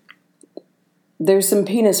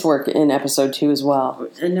penis work in episode 2 as well.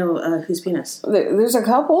 No, whose penis? There's a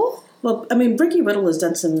couple. Well, I mean, Ricky Whittle has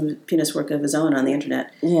done some penis work of his own on the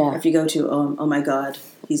internet. Yeah. If you go to, oh my God,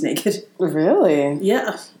 he's naked. Really?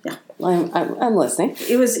 Yeah. I'm listening.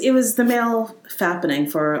 It was the male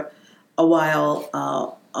fappening for a while.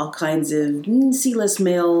 All kinds of C-list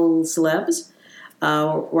male celebs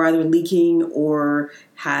were either leaking or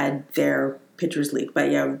had their pictures leaked. But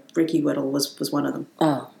yeah, Ricky Whittle was one of them.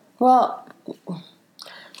 Oh. Well,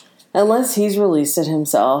 unless he's released it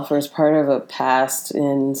himself or is part of a past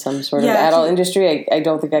in some sort of adult industry, I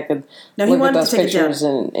don't think I could look at those pictures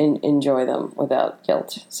and enjoy them without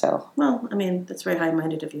guilt. So, well, I mean, that's very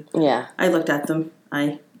high-minded of you. Yeah. I looked at them,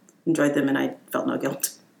 I enjoyed them, and I felt no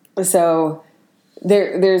guilt. So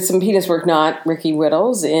there's some penis work, not Ricky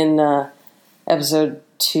Whittle's, in episode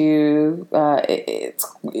 2.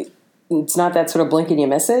 It's not that sort of blink and you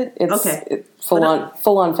miss it. It's full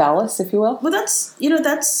on phallus, if you will. Well, that's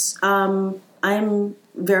I'm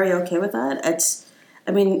very okay with that.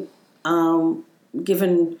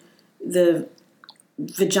 Given the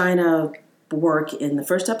vagina work in the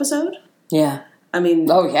first episode. Yeah. I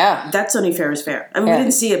mean, oh yeah, that's only fair is fair. I mean, we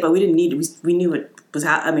didn't see it, but we didn't need it. We knew it was.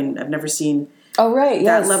 I've never seen. Oh right,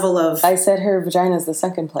 that level of. I said her vagina is the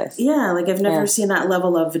second place. Yeah, I've never seen that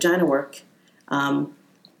level of vagina work.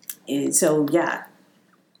 So yeah,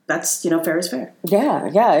 that's fair is fair.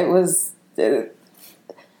 Yeah, it was, and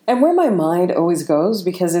where my mind always goes,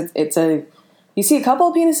 because it's a. You see a couple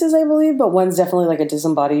of penises, I believe, but one's definitely like a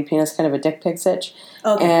disembodied penis, kind of a dick pic stitch.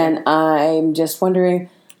 Okay. And I'm just wondering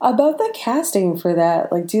about the casting for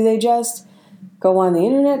that. Like, do they just go on the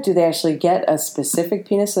internet? Do they actually get a specific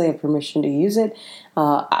penis so they have permission to use it?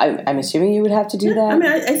 I'm assuming you would have to do that. I mean,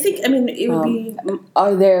 I think it would be.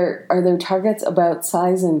 Are there targets about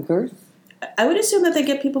size and girth? I would assume that they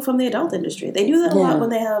get people from the adult industry. They do that a lot when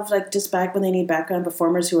they have when they need background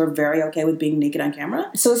performers who are very okay with being naked on camera.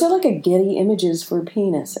 So is there like a Getty Images for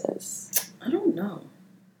penises? I don't know.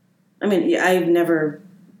 I mean, I've never.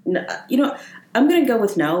 I'm going to go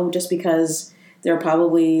with no, just because there are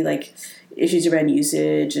probably issues around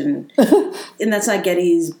usage and that's not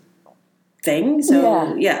Getty's thing.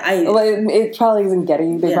 So it probably isn't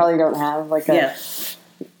Getty. They probably don't have a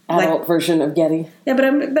adult version of Getty. Yeah,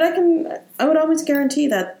 I would always guarantee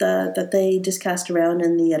that they just cast around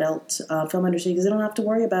in the adult film industry, because they don't have to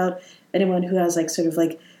worry about anyone who has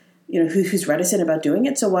who's reticent about doing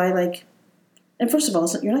it. So why and first of all,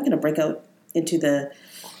 you're not going to break out into the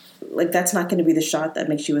that's not going to be the shot that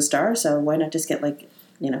makes you a star. So why not just get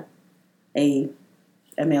a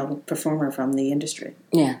male performer from the industry?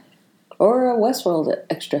 Yeah. Or a Westworld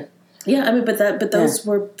extra. Yeah, I mean, but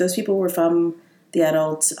those people were from the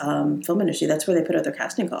adult film industry. That's where they put out their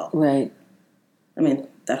casting call. Right. I mean,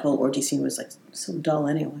 that whole orgy scene was like so dull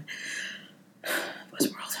anyway.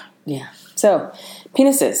 Westworld. Yeah. So,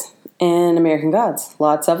 penises in American Gods.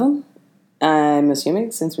 Lots of them. I'm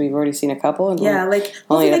assuming, since we've already seen a couple. And yeah, like,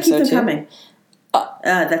 hopefully they keep them coming.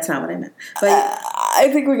 That's not what I meant. But I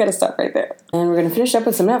think we got to stop right there. And we're going to finish up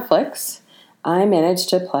with some Netflix. I managed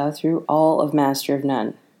to plow through all of Master of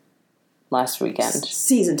None last weekend.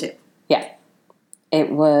 Season 2. Yeah.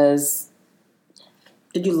 It was...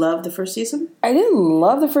 Did you love the first season? I didn't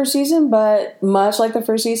love the first season, but much like the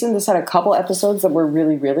first season, this had a couple episodes that were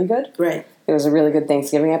really, really good. Right. It was a really good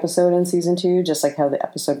Thanksgiving episode in season 2, just like how the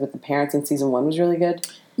episode with the parents in season 1 was really good.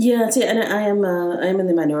 Yeah, see, and I am in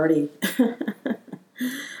the minority.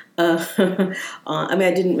 I mean,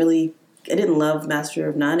 I didn't love Master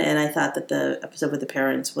of None, and I thought that the episode with the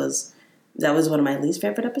parents was one of my least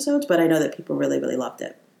favorite episodes, but I know that people really, really loved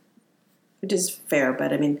it. Which is fair,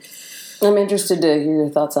 but I mean... I'm interested to hear your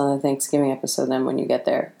thoughts on the Thanksgiving episode then when you get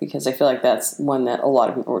there, because I feel like that's one that a lot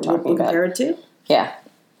of people were talking about. Compared to? Yeah.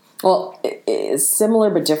 Well, it's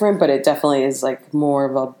similar but different, but it definitely is like more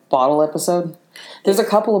of a bottle episode. There's a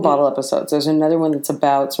couple of bottle episodes. There's another one that's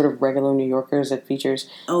about sort of regular New Yorkers that features...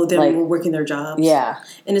 Oh, they're like, working their jobs? Yeah.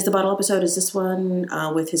 And is the bottle episode, is this one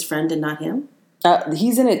with his friend and not him?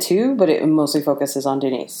 He's in it too, but it mostly focuses on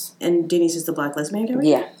Denise. And Denise is the black lesbian character?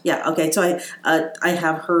 Yeah. Yeah, okay. So I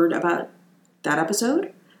have heard about that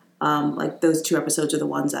episode. Like those 2 episodes are the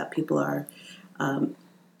ones that people are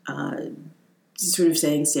sort of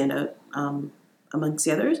saying stand out amongst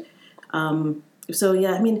the others. So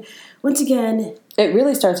yeah, I mean, once again... It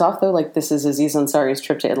really starts off though like this is Aziz Ansari's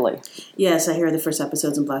trip to Italy. Yes, I hear the first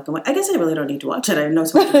episode's in black and white. I guess I really don't need to watch it. I know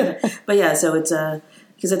so much about it. But yeah, so it's...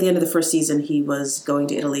 Because at the end of the first season, he was going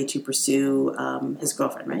to Italy to pursue his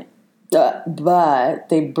girlfriend, right? But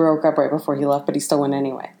they broke up right before he left, but he still went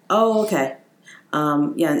anyway. Oh, okay.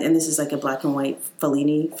 Yeah, and this is like a black and white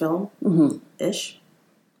Fellini film-ish.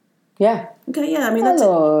 Yeah. Okay, yeah, I mean,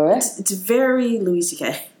 it's very Louis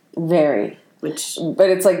C.K. Very. But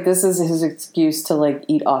it's like this is his excuse to like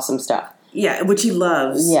eat awesome stuff. Yeah, which he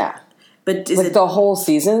loves. Yeah. But the whole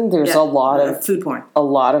season, there's a lot of food porn. A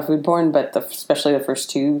lot of food porn, but especially the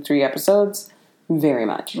first 2-3 episodes, very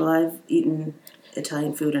much. Well, I've eaten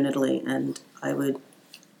Italian food in Italy, and I would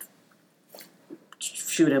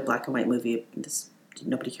shoot a black and white movie.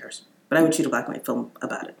 Nobody cares, but I would shoot a black and white film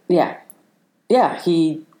about it. Yeah, yeah.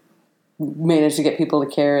 He managed to get people to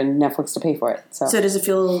care and Netflix to pay for it. So does it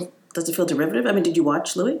feel derivative? I mean, did you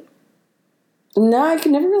watch Louis? No, I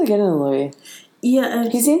could never really get into Louis. Yeah,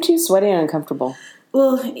 he seemed too sweaty and uncomfortable.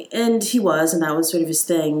 Well, and he was, and that was sort of his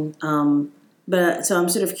thing. But so I'm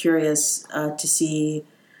sort of curious to see.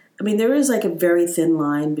 I mean, there is like a very thin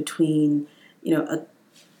line between a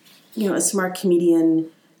smart comedian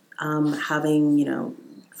having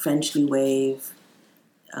French New Wave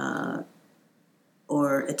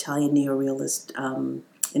or Italian neorealist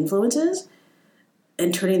influences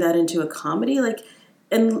and turning that into a comedy, like.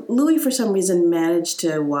 And Louis, for some reason, managed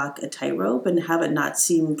to walk a tightrope and have it not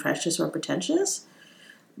seem precious or pretentious.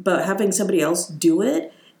 But having somebody else do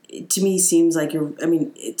it, to me, seems like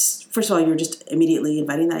it's first of all, you're just immediately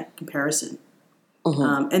inviting that comparison.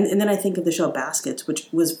 Mm-hmm. And then I think of the show Baskets, which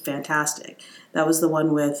was fantastic. That was the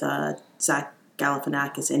one with Zach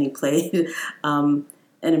Galifianakis, and he played an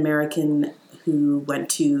American who went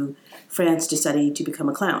to France to study to become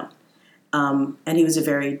a clown. And he was a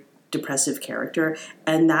very depressive character,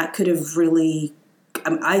 and that could have really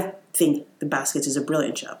I think The Baskets is a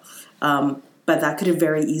brilliant show, but that could have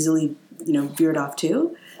very easily veered off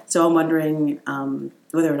too. So I'm wondering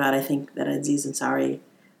whether or not I think that Aziz Ansari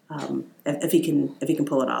if he can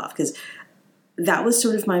pull it off, because that was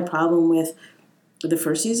sort of my problem with the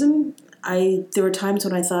first season. There were times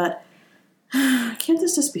when I thought, can't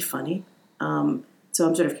this just be funny? So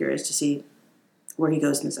I'm sort of curious to see where he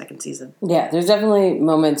goes in the second season. Yeah, there's definitely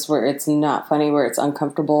moments where it's not funny, where it's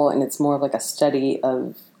uncomfortable, and it's more of like a study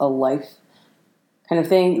of a life kind of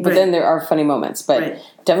thing. But then there are funny moments. But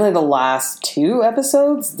definitely the last 2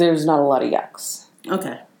 episodes, there's not a lot of yucks.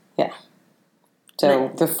 Okay. Yeah.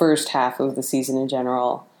 So the first half of the season in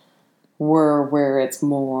general were where it's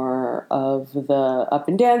more of the up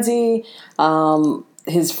and dancey.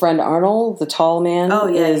 His friend Arnold, the tall man,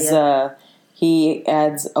 he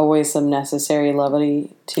adds always some necessary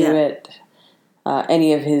levity to it.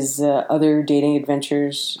 Any of his other dating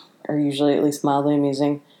adventures are usually at least mildly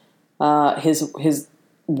amusing. His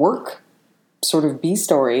work sort of B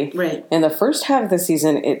story. Right. In the first half of the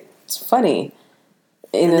season, it's funny.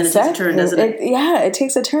 In and then it takes a turn, doesn't it? Yeah, it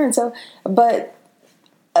takes a turn. So, but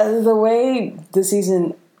The way the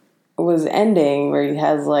season was ending, where he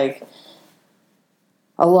has like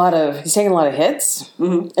he's taking a lot of hits.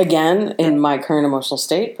 Mm-hmm. Again, in my current emotional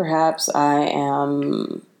state, perhaps I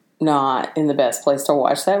am not in the best place to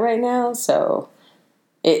watch that right now. So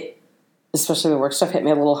especially the work stuff, hit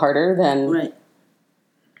me a little harder than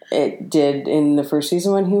it did in the first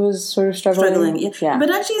season when he was sort of struggling. Yeah.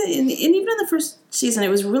 But actually, and even in the first season, it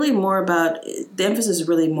was really more about, the emphasis is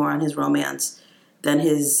really more on his romance than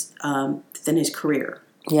his career.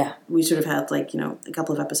 Yeah. We sort of had a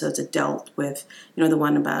couple of episodes that dealt with, the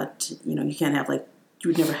one about, you can't have you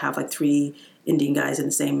would never have three Indian guys in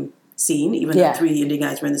the same scene, even though three Indian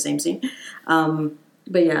guys were in the same scene.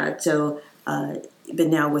 But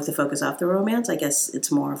now with the focus off the romance, I guess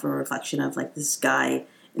it's more of a reflection of this guy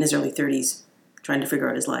in his early 30s trying to figure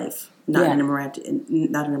out his life, not in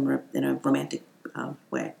a romantic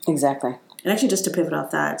way. Exactly. And actually, just to pivot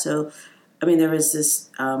off that, so I mean, there was this.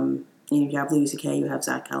 You have Louis C.K., you have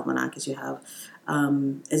Zach Galifianakis, you have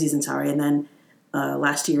Aziz Ansari, and then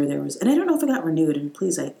last year there was, and I don't know if it got renewed, and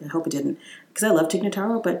please, I hope it didn't, because I love Tig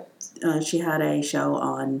Notaro, but she had a show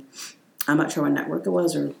on, I'm not sure what network it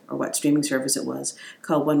was or what streaming service it was,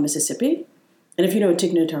 called One Mississippi. And if you know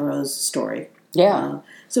Tig Notaro's story. Yeah.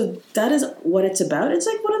 So that is what it's about. It's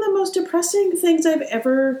one of the most depressing things I've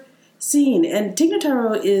ever seen. And Tig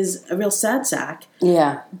Notaro is a real sad sack.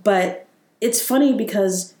 Yeah. But it's funny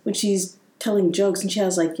because when she's telling jokes and she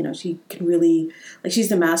has she can really, she's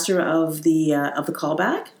the master of the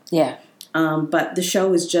callback. Yeah. But the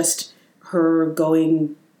show is just her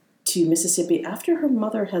going to Mississippi after her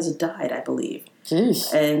mother has died, I believe.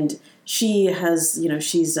 Jeez. And she has,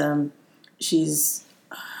 she's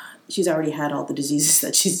already had all the diseases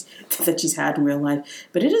that she's had in real life.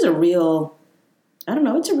 But it is a real, I don't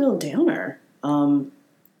know, it's a real downer. And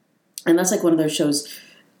that's one of those shows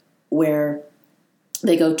where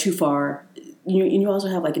they go too far. You also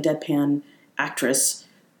have a deadpan actress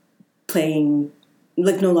playing,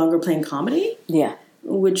 no longer playing comedy. Yeah.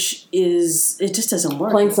 Which is, it just doesn't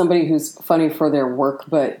work. Playing somebody who's funny for their work,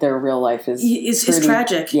 but their real life is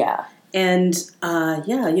tragic. Yeah. And,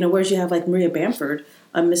 whereas you have Maria Bamford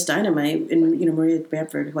on Miss Dynamite, and, Maria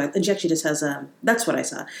Bamford, and she actually just has that's what I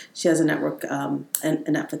saw. She has a network, a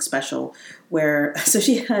Netflix special where, so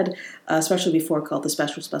she had a special before called The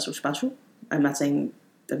Special. I'm not saying,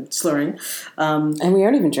 I'm slurring. And we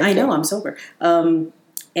aren't even drinking. I know, I'm sober. And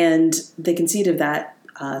the conceit of that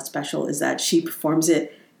special is that she performs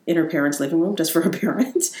it in her parents' living room just for her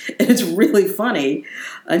parents. And it's really funny.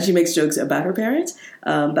 And she makes jokes about her parents.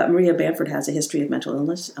 But Maria Bamford has a history of mental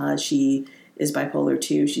illness. She is bipolar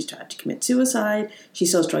 2. She's tried to commit suicide. She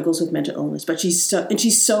still struggles with mental illness. But she's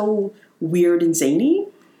so weird and zany.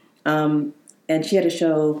 And she had a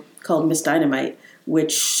show called Miss Dynamite,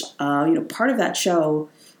 which, part of that show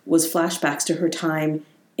was flashbacks to her time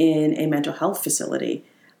in a mental health facility.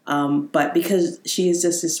 But because she is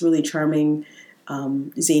just this really charming,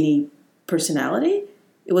 zany personality,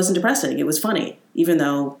 it wasn't depressing. It was funny, even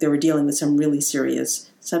though they were dealing with some really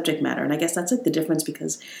serious subject matter. And I guess that's the difference,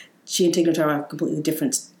 because she and Tig Notaro have completely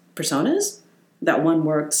different personas. That one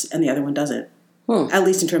works and the other one doesn't. At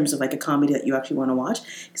least in terms of a comedy that you actually want to watch.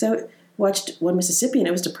 Because I watched One Mississippi and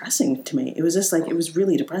it was depressing to me. It was just it was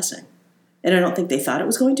really depressing. And I don't think they thought it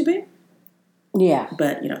was going to be. Yeah.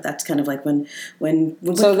 But, that's kind of when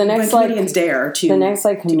so the next comedians dare to... The next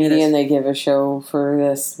comedian they give a show for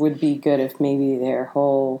this would be good if maybe their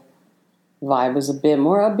whole vibe was a bit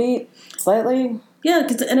more upbeat, slightly. Yeah,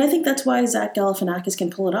 and I think that's why Zach Galifianakis can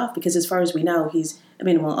pull it off, because as far as we know,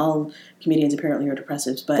 all comedians apparently are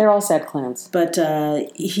depressives, but... They're all sad clowns. But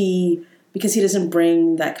because he doesn't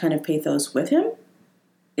bring that kind of pathos with him,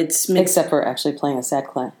 it's... Except for actually playing a sad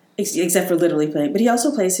clown. Except for literally playing... But he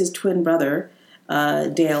also plays his twin brother...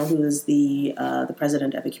 Dale, who is the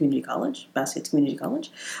president of a community college, Bassett's Community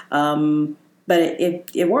College, but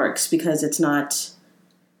it works because it's not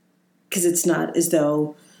as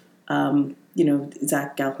though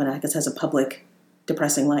Zach Galifianakis has a public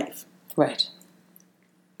depressing life. Right.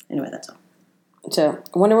 Anyway, that's all. So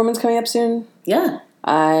Wonder Woman's coming up soon. Yeah,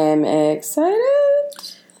 I'm excited.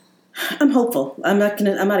 I'm hopeful. I'm not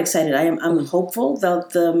excited. I'm hopeful.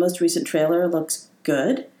 The most recent trailer looks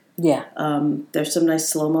good. Yeah. There's some nice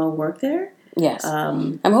slow-mo work there. Yes.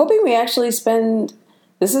 I'm hoping we actually spend...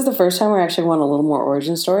 This is the first time we actually want a little more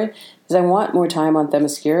origin story, because I want more time on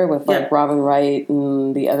Themyscira with Robin Wright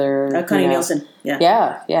and the other... Connie Nielsen.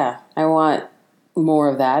 Yeah. Yeah. I want more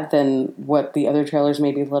of that than what the other trailers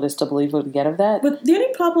maybe led us to believe we would get of that. But the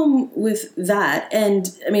only problem with that,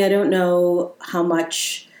 and I don't know how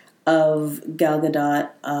much of Gal Gadot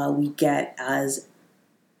we get as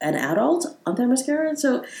an adult on their mascara.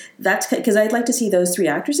 So that's because I'd like to see those three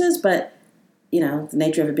actresses, but the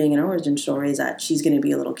nature of it being an origin story is that she's going to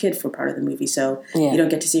be a little kid for part of the movie, so you don't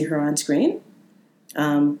get to see her on screen.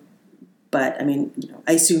 But I mean,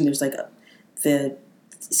 I assume there's like the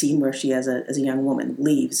scene where she, as a young woman,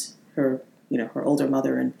 leaves her, her older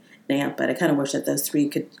mother and aunt. But I kind of wish that those three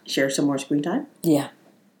could share some more screen time. Yeah.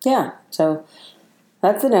 So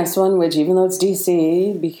that's the next one, which even though it's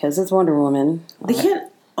DC, because it's Wonder Woman, they can't.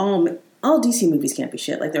 All DC movies can't be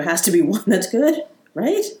shit. Like there has to be one that's good,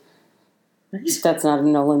 right? That's not a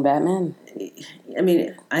Nolan Batman. I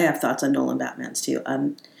mean, I have thoughts on Nolan Batmans too.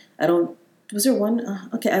 I don't. Was there one?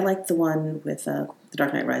 Okay, I like the one with The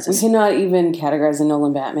Dark Knight Rises. We cannot even categorize the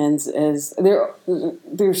Nolan Batmans as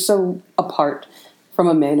they're so apart from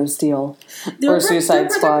a Man of Steel or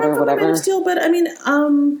Suicide Squad or whatever. Man of Steel, but I mean,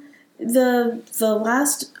 the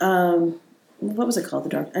last what was it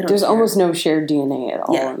called? There's almost no shared DNA at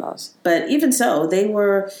all in those. But even so, they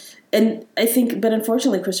were. And I think, but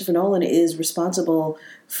unfortunately, Christopher Nolan is responsible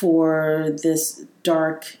for this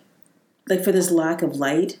for this lack of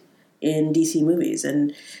light in DC movies.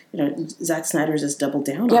 And, Zack Snyder's just doubled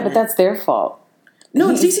down on it. Yeah, but that's their fault.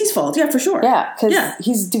 No, it's DC's fault. Yeah, for sure. Yeah, because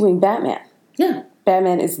he's doing Batman. Yeah.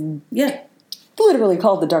 Batman is literally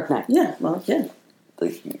called The Dark Knight. Yeah, well, yeah.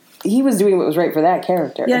 He was doing what was right for that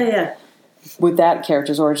character. Yeah. With that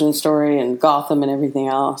character's origin story and Gotham and everything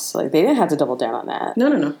else. Like, they didn't have to double down on that.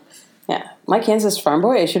 No. Yeah. My Kansas Farm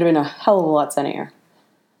Boy, it should have been a hell of a lot sunnier.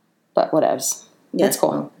 But whatevs. Yeah, it's cool.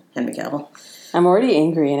 Well, Henry Cavill. I'm already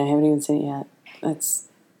angry and I haven't even seen it yet.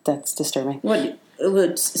 That's disturbing.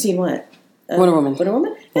 Seen what? Wonder Woman. Wonder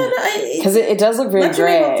Woman? Yeah. Because it does look very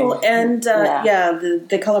gray. And,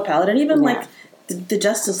 the color palette. And even, the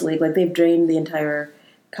Justice League, they've drained the entire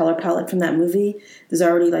color palette from that movie. There's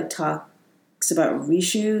already, talks about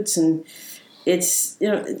reshoots, and it's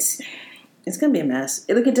going to be a mess.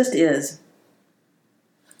 It just is.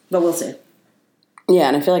 But we'll see. Yeah,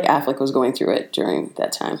 and I feel like Affleck was going through it during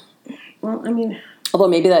that time. Well, I mean... Although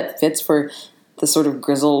maybe that fits for the sort of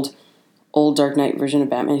grizzled, old Dark Knight version of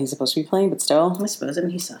Batman he's supposed to be playing, but still. I suppose. I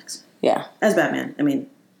mean, he sucks. Yeah. As Batman. I mean,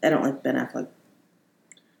 I don't like Ben Affleck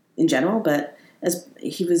in general, but as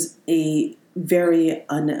he was a very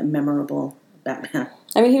unmemorable Batman.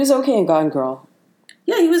 I mean, he was okay in Gone Girl.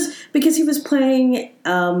 Yeah, he was, because he was playing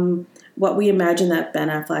what we imagine that Ben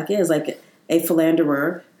Affleck is, like a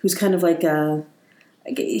philanderer who's kind of like a...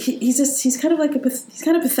 He's kind of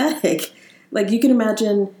pathetic. Like, you can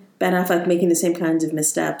imagine Ben Affleck making the same kinds of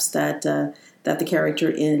missteps that the character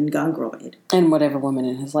in Gone Girl made. And whatever woman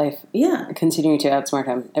in his life. Yeah. Continuing to outsmart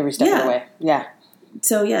him every step of the way. Yeah.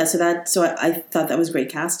 So I thought that was great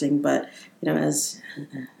casting, but,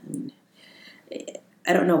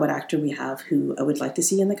 I don't know what actor we have who I would like to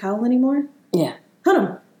see in the cowl anymore. Yeah.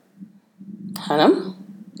 Hunnam?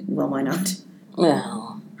 Well, why not?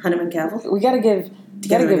 Well. Hunnam and Cavill? We gotta give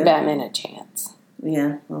Batman a chance.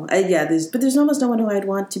 Yeah. Well, there's almost no one who I'd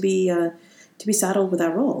want to be saddled with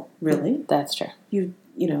that role, really. That's true.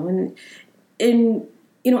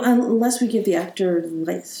 Unless we give the actor,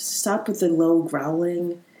 stop with the low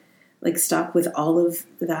growling, stop with all of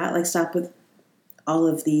that, stop with all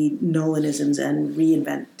of the Nolanisms and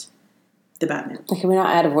reinvent the Batman. Can we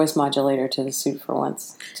not add a voice modulator to the suit for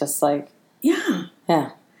once? Just Yeah.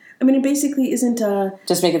 Yeah. I mean, it basically isn't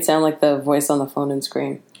just make it sound like the voice on the phone and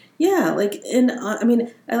screen. Yeah, I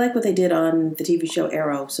like what they did on the TV show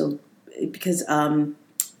Arrow, so because Oliver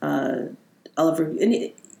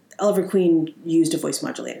Queen used a voice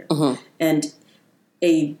modulator and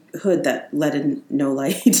a hood that let in no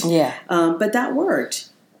light. Yeah. But that worked.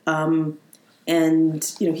 And,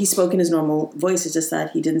 he spoke in his normal voice. It's just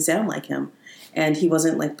that he didn't sound like him. And he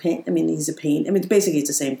wasn't like pain. I mean, he's a pain. I mean, basically it's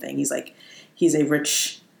the same thing. He's a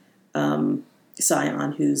rich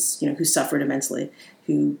scion who suffered immensely,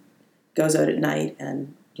 who goes out at night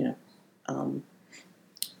and,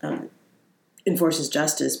 enforces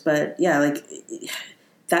justice. But yeah,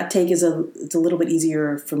 that take it's a little bit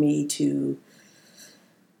easier for me to,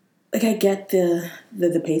 I get the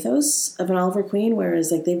pathos of an Oliver Queen, whereas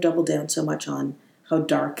they've doubled down so much on how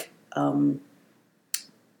dark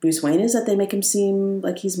Bruce Wayne is that they make him seem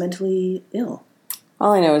like he's mentally ill.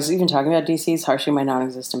 All I know is even talking about DC is harshing my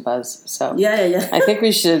non-existent buzz. So yeah. I think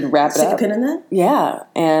we should wrap it up. Stick a pin in that? Yeah,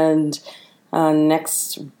 and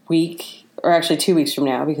next week, or actually 2 weeks from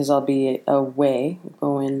now, because I'll be away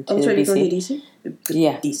going to DC. You're going to DC?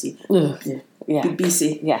 Yeah. DC. Yeah.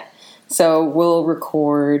 BC. Yeah. So we'll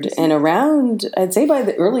record, and around, I'd say by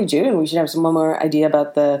the early June, we should have some more idea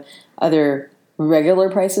about the other regular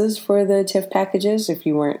prices for the TIFF packages if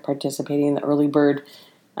you weren't participating in the early bird.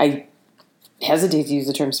 I hesitate to use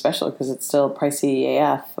the term special because it's still pricey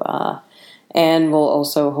AF. And we'll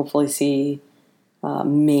also hopefully see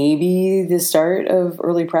maybe the start of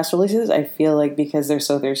early press releases. I feel like because they're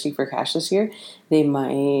so thirsty for cash this year, they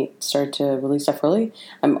might start to release stuff early.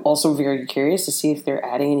 I'm also very curious to see if they're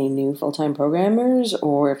adding any new full-time programmers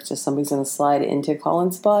or if just somebody's going to slide into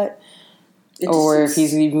Colin's spot. Or if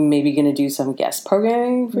he's even maybe going to do some guest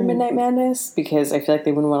programming for Midnight Madness, because I feel like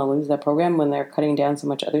they wouldn't want to lose that program when they're cutting down so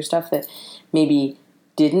much other stuff that maybe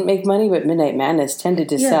didn't make money, but Midnight Madness tended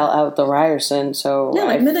to sell out the Ryerson. So yeah,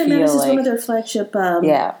 like Midnight Madness is one of their flagship. I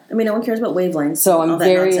mean, no one cares about wavelengths. So I'm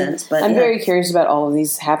very curious about all of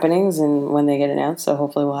these happenings and when they get announced. So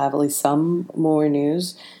hopefully we'll have at least some more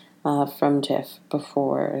news from TIFF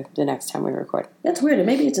before the next time we record. That's weird.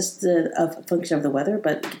 Maybe it's just a function of the weather,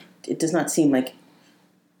 but it does not seem like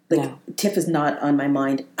TIFF is not on my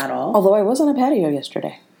mind at all. Although I was on a patio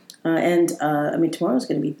yesterday. I mean, tomorrow's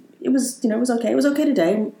going to be, it was okay. It was okay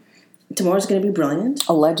today. Tomorrow's going to be brilliant.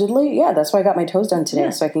 Allegedly, yeah. That's why I got my toes done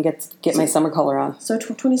today, so I can get my summer color on. So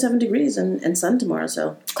 27 degrees and sun tomorrow,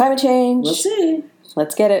 so. Climate change. We'll see.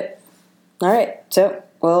 Let's get it. All right. So,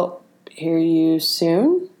 we'll hear you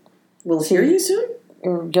soon. We'll hear you soon?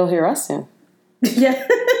 Or you'll hear us soon. Yeah.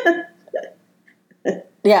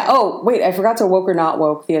 Yeah. Oh, wait. I forgot to woke or not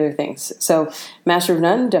woke the other things. So, Master of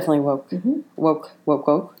None definitely woke. Mm-hmm.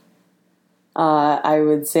 Woke. I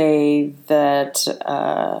would say that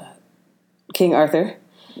King Arthur,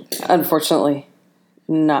 unfortunately,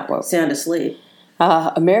 not woke. Sound asleep.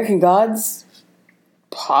 American Gods,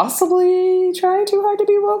 possibly trying too hard to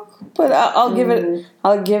be woke, but I'll give it.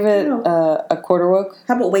 I'll give it a quarter woke.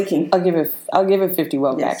 How about waking? I'll give it 50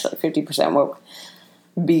 woke. Yes. Actually, 50% woke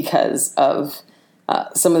because of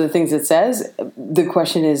some of the things it says. The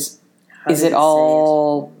question is it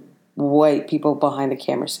all white people behind the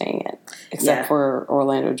camera saying it, except for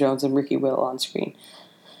Orlando Jones and Ricky Will on screen?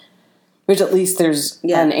 Which at least there's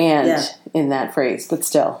an in that phrase, but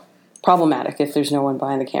still problematic if there's no one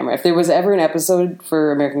behind the camera. If there was ever an episode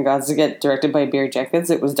for American Gods to get directed by Barry Jenkins,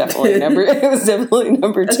 it was definitely number 2.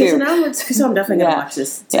 Okay, so I'm definitely gonna watch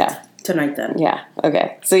this tonight then. Yeah.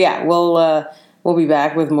 Okay. So we'll be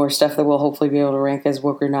back with more stuff that we'll hopefully be able to rank as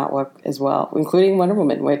woke or not woke as well, including Wonder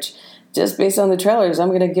Woman, which just based on the trailers, I'm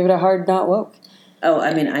going to give it a hard not woke. Oh,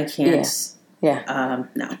 I mean, I can't. Yeah.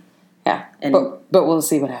 No. Yeah. But we'll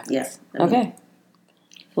see what happens. Yeah. Okay.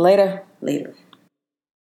 Later.